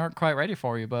 we aren't quite ready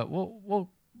for you, but we'll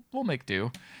make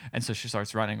do." And so she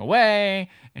starts running away,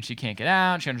 and she can't get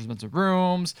out. She enters a bunch of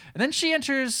rooms, and then she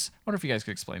enters. I wonder if you guys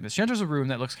could explain this. She enters a room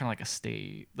that looks kind of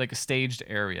like a staged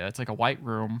area. It's like a white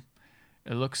room.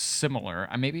 It looks similar.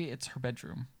 Maybe it's her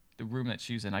bedroom, the room that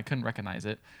she's in. I couldn't recognize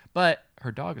it, but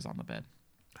her dog is on the bed,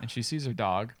 and she sees her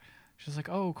dog. She's like,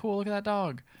 "Oh, cool! Look at that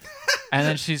dog." And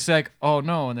then she's like, "Oh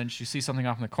no!" And then she sees something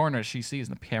off in the corner. She sees,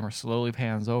 and the camera slowly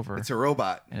pans over, It's a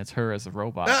robot. and it's her as a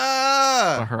robot. But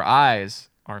Ah! her eyes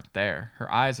aren't there.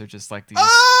 Her eyes are just like these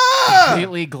Ah!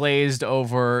 completely glazed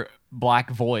over black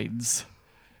voids.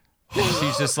 And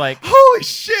she's just like, Holy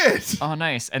shit! "Oh,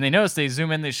 nice." And they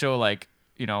zoom in, they show like,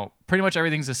 pretty much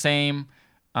everything's the same.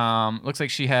 Looks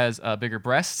like she has bigger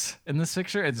breasts in this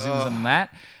picture. It zooms in on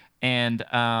that. And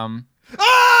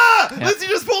Ah! Yeah. Lindsay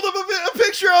just pulled up a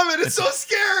picture of it. It's so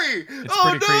scary. it's Oh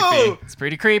pretty no! creepy. It's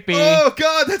pretty creepy. Oh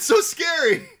god, that's so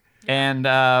scary. And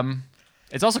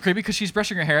it's also creepy because she's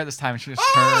brushing her hair at this time, and she just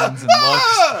Ah! turns and looks,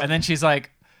 Ah! and then she's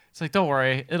like, "It's like, don't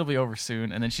worry, it'll be over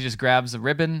soon." And then she just grabs a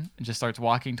ribbon and just starts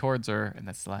walking towards her, and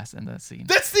that's the last end of the scene.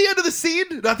 That's the end of the scene?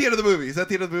 Not the end of the movie. Is that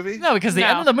the end of the movie? No, because the No.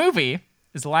 end of the movie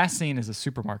is the last scene is a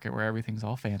supermarket where everything's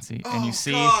all fancy, and you Oh,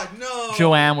 see God, no.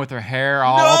 Joanne with her hair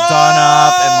all No! done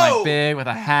up and like big with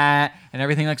a hat, and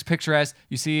everything looks picturesque.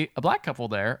 You see a black couple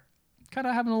there, kind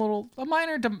of having a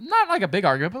minor, not like a big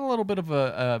argument, but a little bit of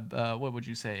a what would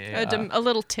you say? A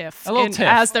little tiff. A little And tiff.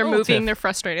 as they're A little moving, tiff. they're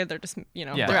frustrated. They're just,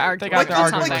 Yeah. they're They arguing. got their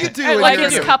That's argument. how Like they- you do. Like you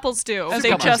as do. couples do. As They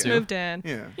couples just do. moved in.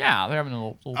 Yeah. Yeah, they're having a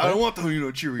little I don't bit. want the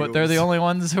Cheerios. But they're the only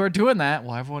ones who are doing that.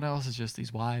 Well, everyone else is just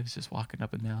these wives just walking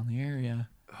up and down the area.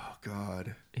 Oh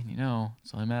god. And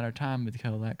it's only a matter of time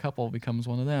until that couple becomes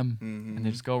one of them. Mm-hmm. And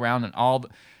they just go around and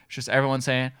it's just everyone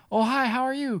saying, "Oh, hi, how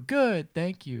are you? Good,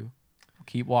 thank you."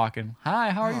 Keep walking.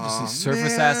 "Hi, how are you?" Just Aw, these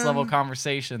surface ass level man.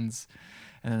 conversations.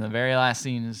 And then the very last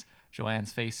scene is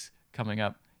Joanne's face coming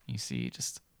up. You see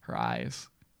just her eyes.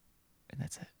 And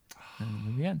that's it. And then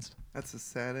the movie ends. That's a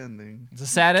sad ending. It's a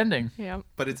sad ending. Yeah.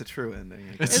 But it's a true ending.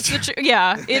 I guess. It's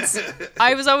yeah,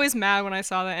 I was always mad when I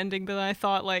saw that ending, but I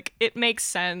thought like it makes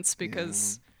sense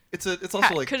because It's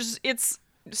also like it's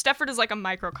Stepford is like a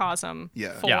microcosm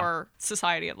Yeah. for Yeah.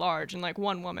 society at large, and like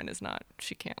one woman is not.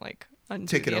 She can't like undo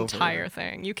Take it the over. entire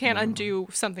thing. You can't undo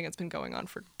something that's been going on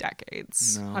for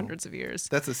decades, No. hundreds of years.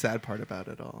 that's the sad part about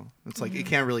it all. It's like you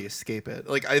can't really escape it.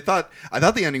 Like I thought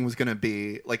the ending was gonna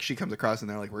be like she comes across and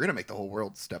they're like, we're gonna make the whole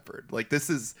world Stepford. Like this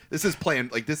is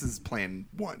plan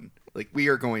one. Like we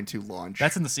are going to launch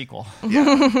That's in the sequel.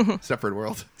 Stepford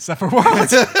World. Stepford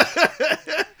World.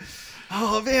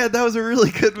 Oh man, that was a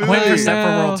really good movie. I went through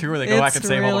Stepford World 2 where they go back and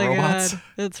save all the robots.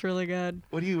 It's really good.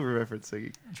 What are you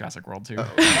referencing? Jurassic World 2.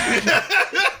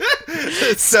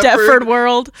 Stepford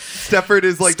World. Stepford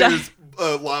is like there's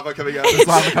lava coming out. There's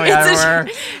Lava coming out everywhere.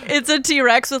 It's a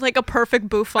T-Rex with like a perfect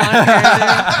bouffant.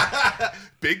 hair.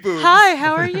 Big boobs. Hi,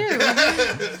 how are you?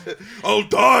 I'll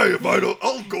die if I don't.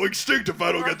 I'll go extinct if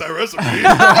I don't get that recipe.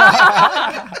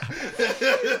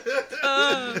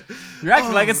 You're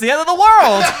acting like it's the end of the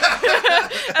world.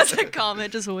 As a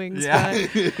comet just wings Yeah.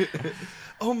 by.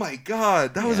 Oh my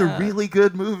god, that was a really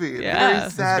good movie. Yeah. Very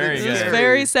sad. very and good. scary.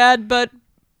 Very sad, but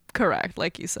correct,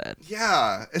 like you said.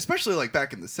 Yeah, especially like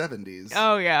back in the 70s.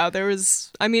 Oh yeah, there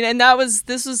was. I mean, and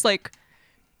this was like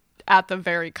at the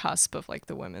very cusp of like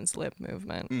the women's lib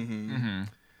movement.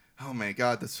 Oh my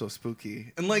god, that's so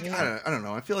spooky. And like I don't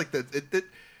know. I feel like that.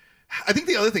 I think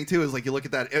the other thing too is like you look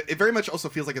at that. It very much also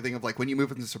feels like a thing of like when you move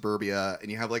into suburbia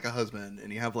and you have like a husband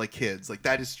and you have like kids. Like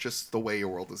that is just the way your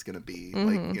world is going to be.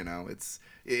 Like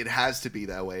it has to be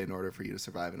that way in order for you to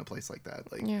survive in a place like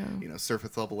that. Like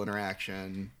surface level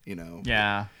interaction.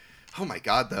 Yeah. Oh my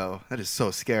god, though, that is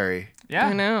so scary. Yeah.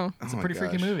 I know. It's Oh a my pretty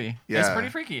freaky gosh. movie. Yeah. It's pretty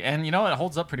freaky. And it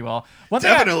holds up pretty well. One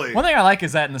Definitely. Thing I like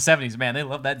is that in the 70s, man, they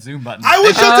love that zoom button. I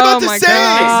was just Oh about my to say, They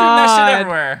zoom that God. shit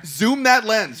everywhere. zoom that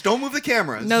lens. Don't move the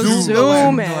camera. No, zoom the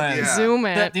zoom lens. it. Yeah. Zoom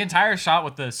The it. entire shot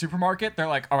with the supermarket, they're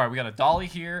like, all right, we got a dolly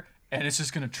here and it's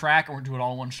just gonna track, and we're gonna do it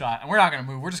all in one shot, and we're not gonna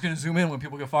move. We're just gonna zoom in when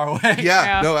people get far away.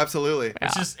 Yeah, no, absolutely.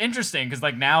 It's just interesting because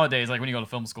like nowadays, like when you go to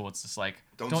film school, it's just like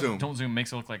Don't zoom. Don't zoom.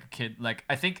 Makes it look like a kid. Like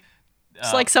I think.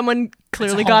 It's like someone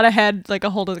clearly got ahead, like a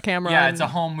hold of the camera. Yeah, it's a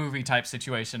home movie type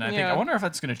situation. I wonder if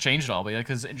that's going to change at all. But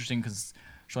because it's interesting because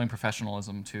showing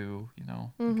professionalism to like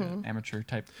an amateur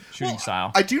type shooting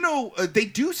style. I do know they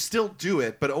do still do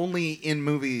it, but only in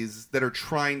movies that are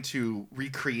trying to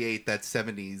recreate that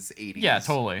 70s,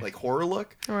 80s, like horror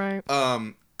look. Right.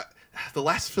 The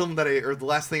last film the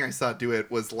last thing I saw do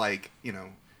it was like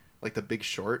like The Big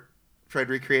Short. Tried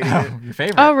recreating it. Your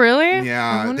favorite? Oh, really?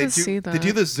 Yeah, they do. They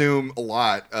do the zoom a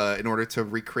lot in order to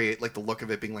recreate like the look of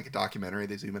it being like a documentary.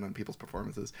 They zoom in on people's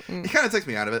performances. It kind of takes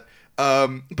me out of it.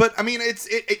 But I mean,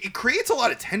 it creates a lot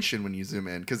of tension when you zoom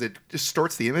in because it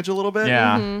distorts the image a little bit.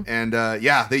 Yeah, and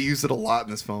they use it a lot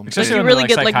in this film. Especially you really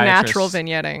get like natural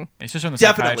vignetting. Especially when the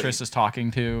psychiatrist is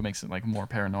talking to, it makes it like more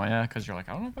paranoia because you're like,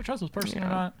 I don't know if I trust this person or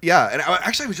not. Yeah, and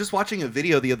I was just watching a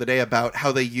video the other day about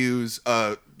how they use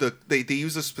they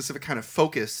use a specific kind of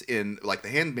focus in like The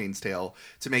Handmaid's Tale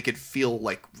to make it feel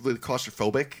like really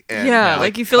claustrophobic. And,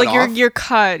 like you feel like you're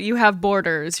cut. You have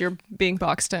borders. You're being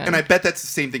boxed in. And I bet that's the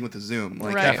same thing with the zoom.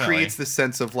 Like that creates this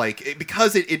sense of like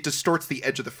because it distorts the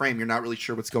edge of the frame. You're not really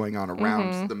sure what's going on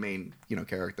around the main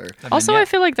character. Also, I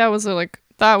feel like that was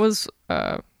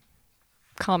a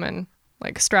common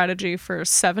like strategy for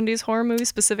 70s horror movies,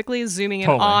 specifically zooming in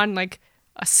on like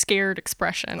a scared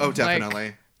expression. Oh, definitely.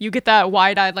 Like, you get that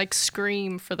wide-eyed like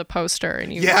scream for the poster,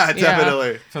 and you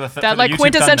definitely that like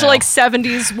quintessential like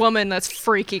 70s woman that's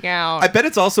freaking out. I bet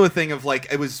it's also a thing of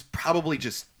like it was probably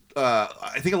just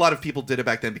I think a lot of people did it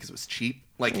back then because it was cheap.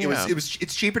 Like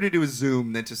it's cheaper to do a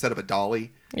zoom than to set up a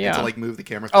dolly and to like move the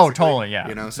camera. Oh, totally,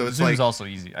 yeah. So it's zoom's also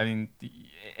easy. I mean,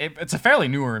 it's a fairly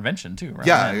newer invention too, right?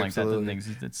 Yeah, like absolutely.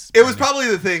 It was probably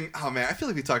the thing. Oh man, I feel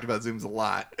like we talked about zooms a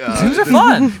lot. Zooms are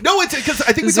fun. No, it's because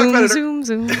I think we talked about it.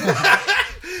 Zoom.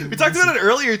 We talked about it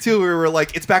earlier too. We were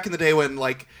like, it's back in the day when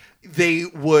like they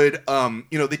would,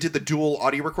 they did the dual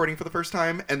audio recording for the first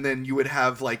time, and then you would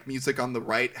have like music on the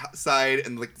right side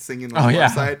and like singing on the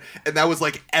left side, and that was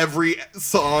like every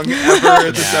song ever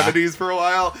in the 70s for a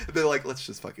while. And they're like, let's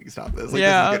just fucking stop this. Like,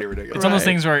 this is getting ridiculous. It's one of those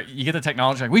things where you get the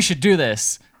technology, like we should do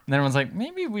this. And everyone's like,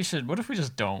 maybe we should. What if we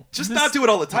just don't? Just not do it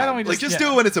all the time. Why don't we just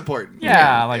do it when it's important.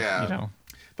 Yeah,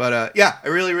 But I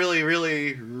really, really,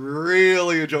 really,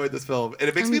 really enjoyed this film, and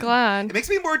it makes glad. It makes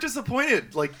me more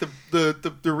disappointed. Like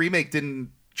the remake didn't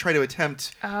try to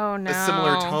attempt a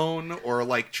similar tone or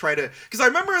like try to because I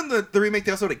remember in the remake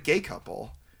they also had a gay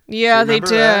couple. Yeah, they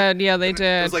did. That? Yeah, they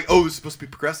did. It was like, oh, it's supposed to be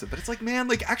progressive, but it's like, man,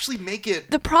 like actually make it.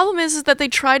 The problem is that they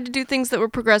tried to do things that were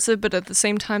progressive, but at the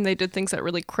same time they did things that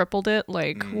really crippled it,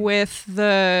 like with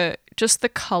the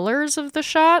colors of the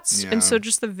shots, and so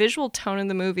just the visual tone in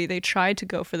the movie. They tried to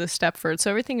go for the Stepford, so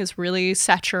everything is really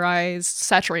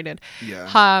saturated,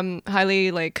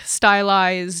 highly like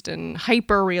stylized and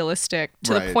hyper realistic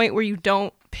to the point where you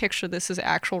don't picture this as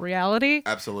actual reality.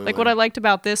 Absolutely. Like what I liked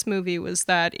about this movie was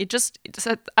that it just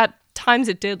at times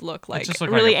it did look like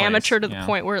really amateur to the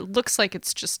point where it looks like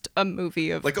it's just a movie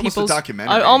of like almost a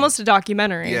documentary. Almost a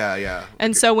documentary. Yeah.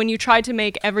 And so when you tried to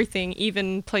make everything,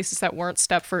 even places that weren't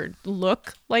Stepford,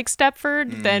 look like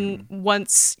Stepford, then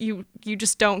once you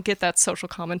just don't get that social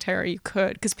commentary you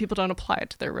could because people don't apply it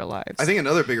to their real lives. I think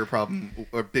another big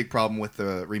problem with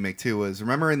the remake too was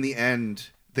remember in the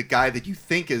end the guy that you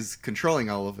think is controlling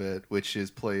all of it, which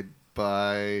is played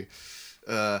by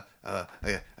I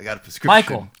got a prescription.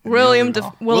 Michael. Willem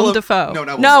Dafoe. No,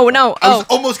 not Willem Dafoe. I was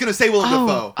almost going to say Willem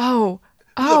Dafoe. Oh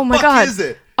my god. What is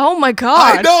it? Oh my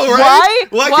god. I know, right?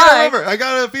 Why? I can't remember. I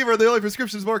got a fever. The only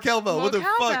prescription is more cowbell. What the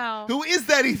cowbell. fuck? Who is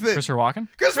that, Ethan? Christopher Walken?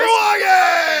 Christopher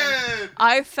Walken!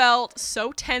 I felt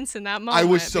so tense in that moment. I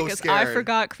was so because scared. I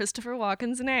forgot Christopher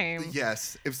Walken's name.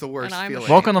 Yes, it was the worst feeling.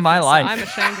 Welcome to my life. I'm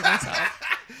ashamed of myself.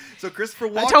 So Christopher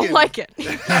Walken. I don't like it.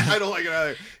 I don't like it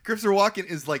either. Christopher Walken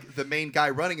is like the main guy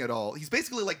running it all. He's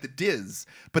basically like the Diz.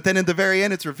 But then in the very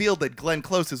end, it's revealed that Glenn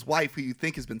Close, his wife, who you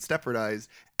think has been Stepfordized,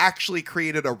 actually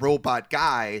created a robot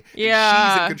guy.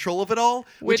 Yeah. And she's in control of it all,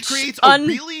 which creates a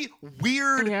really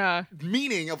weird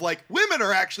meaning of like women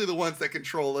are actually the ones that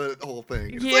control the whole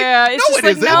thing. It's it's like,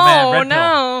 just like,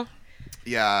 no.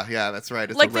 Yeah, that's right.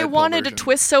 It's like they wanted a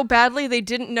twist so badly, they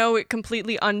didn't know it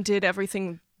completely undid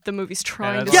everything the movie's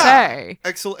trying to say.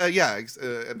 Excellent.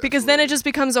 Because then it just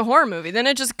becomes a horror movie. Then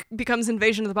it just becomes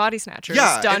Invasion of the Body Snatchers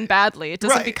done badly. It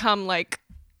doesn't become like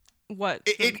what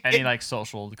Any like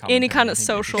social any kind of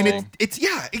commentary, I think social. And it's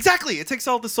yeah, exactly. It takes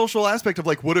all the social aspect of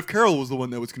like, what if Carol was the one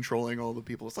that was controlling all the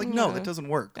people? It's like, no, that doesn't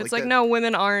work. It's like, no,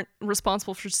 women aren't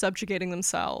responsible for subjugating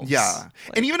themselves. Yeah,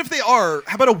 and even if they are,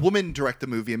 how about a woman direct the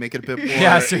movie and make it a bit more,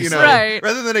 Yeah, seriously. Right.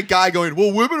 rather than a guy going,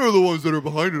 well, women are the ones that are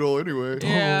behind it all anyway.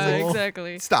 Yeah, It's like,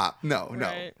 exactly. Stop. No.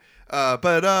 Right.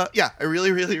 But yeah, I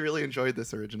really, really, really enjoyed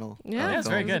this original. Yeah, it's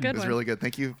very film. good. It was one. really good.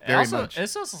 Thank you It very also, much.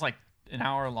 It's also like an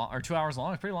hour long or 2 hours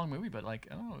long. It's a pretty long movie, but like,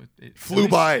 I don't know. It Flew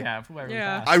by. Yeah, it flew by really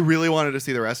Yeah. fast. I really wanted to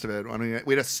see the rest of it. I mean,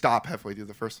 we had to stop halfway through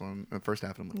the first half.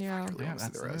 And I'm like, Yeah. I really Yeah, want to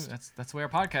see the rest. that's the way our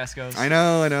podcast goes. I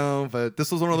know, but this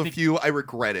was one of the few I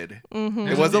regretted. Mm-hmm.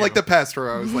 It wasn't like the pest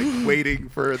where I was like waiting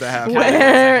for the half.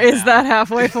 Where is that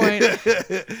halfway point?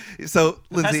 So,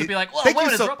 Has Lindsay, to be like, well, thank women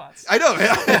you as so. robots. I know.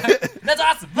 That's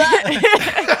awesome.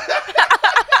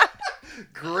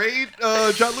 Great,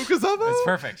 John Leguizamo. It's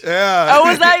perfect. Yeah. Oh,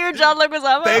 was that your John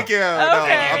Leguizamo? Thank you. No,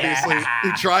 Okay. obviously,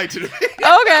 he tried to.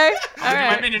 Okay. All My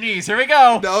right. mini knees. Here we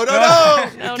go. No. No.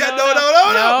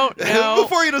 No.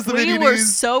 Before he does the We mini were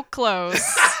news, so close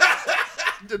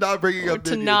to not bringing up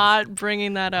to minions. not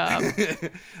bringing that up.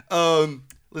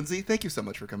 Lindsay, thank you so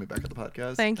much for coming back to the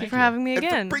podcast. Thank you for having me And for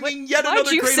again. bringing yet Why'd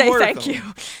another you great say horror thank film. you?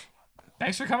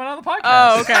 Thanks for coming on the podcast.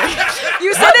 Oh, okay.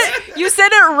 You said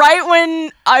it right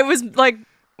when I was like,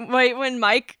 right when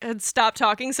Mike had stopped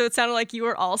talking, so it sounded like you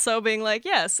were also being like,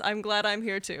 "Yes, I'm glad I'm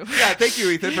here too." Yeah, thank you,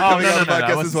 Ethan, for Oh, coming no, on the no, no, I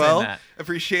podcast wasn't as well. saying that.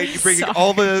 Appreciate you bringing Sorry.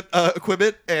 all the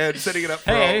equipment and setting it up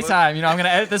for all Hey, of us. anytime. You know, I'm gonna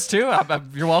edit this too.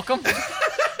 You're welcome.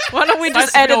 Why don't we Nice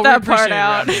just to edit feel that part appreciated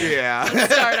out? around here. Yeah.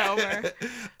 Start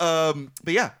over.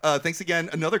 But yeah, thanks again.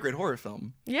 Another great horror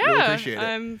film. Yeah, Really appreciate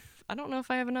it. I don't know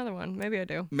if I have another one. Maybe I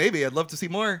do. Maybe I'd love to see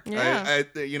more. Yeah.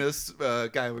 This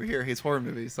guy over here hates horror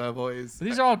movies, so I've always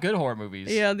These are all good horror movies.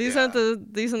 Yeah, these aren't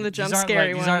the jump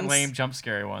scary ones. These aren't lame jump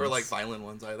scary ones. or like violent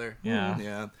ones either. Yeah.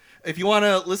 Yeah. If you want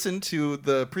to listen to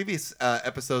the previous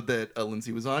episode that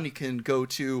Lindsay was on, you can go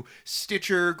to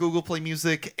Stitcher, Google Play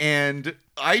Music, and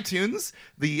iTunes.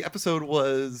 The episode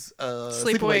was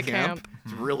Sleepaway Camp.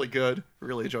 It's really good.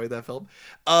 Really enjoyed that film.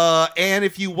 And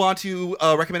if you want to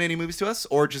recommend any movies to us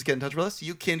or just get in touch with us,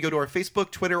 you can go to our Facebook,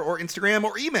 Twitter, or Instagram,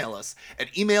 or email us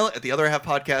at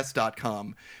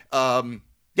email@theotherhalfpodcast.com.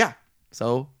 Yeah.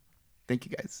 So, thank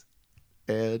you guys.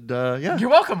 And yeah. You're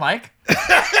welcome, Mike.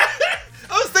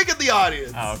 I was thinking the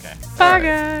audience. Oh, okay. Bye,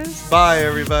 guys. Bye,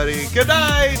 everybody. Good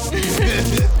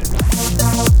night.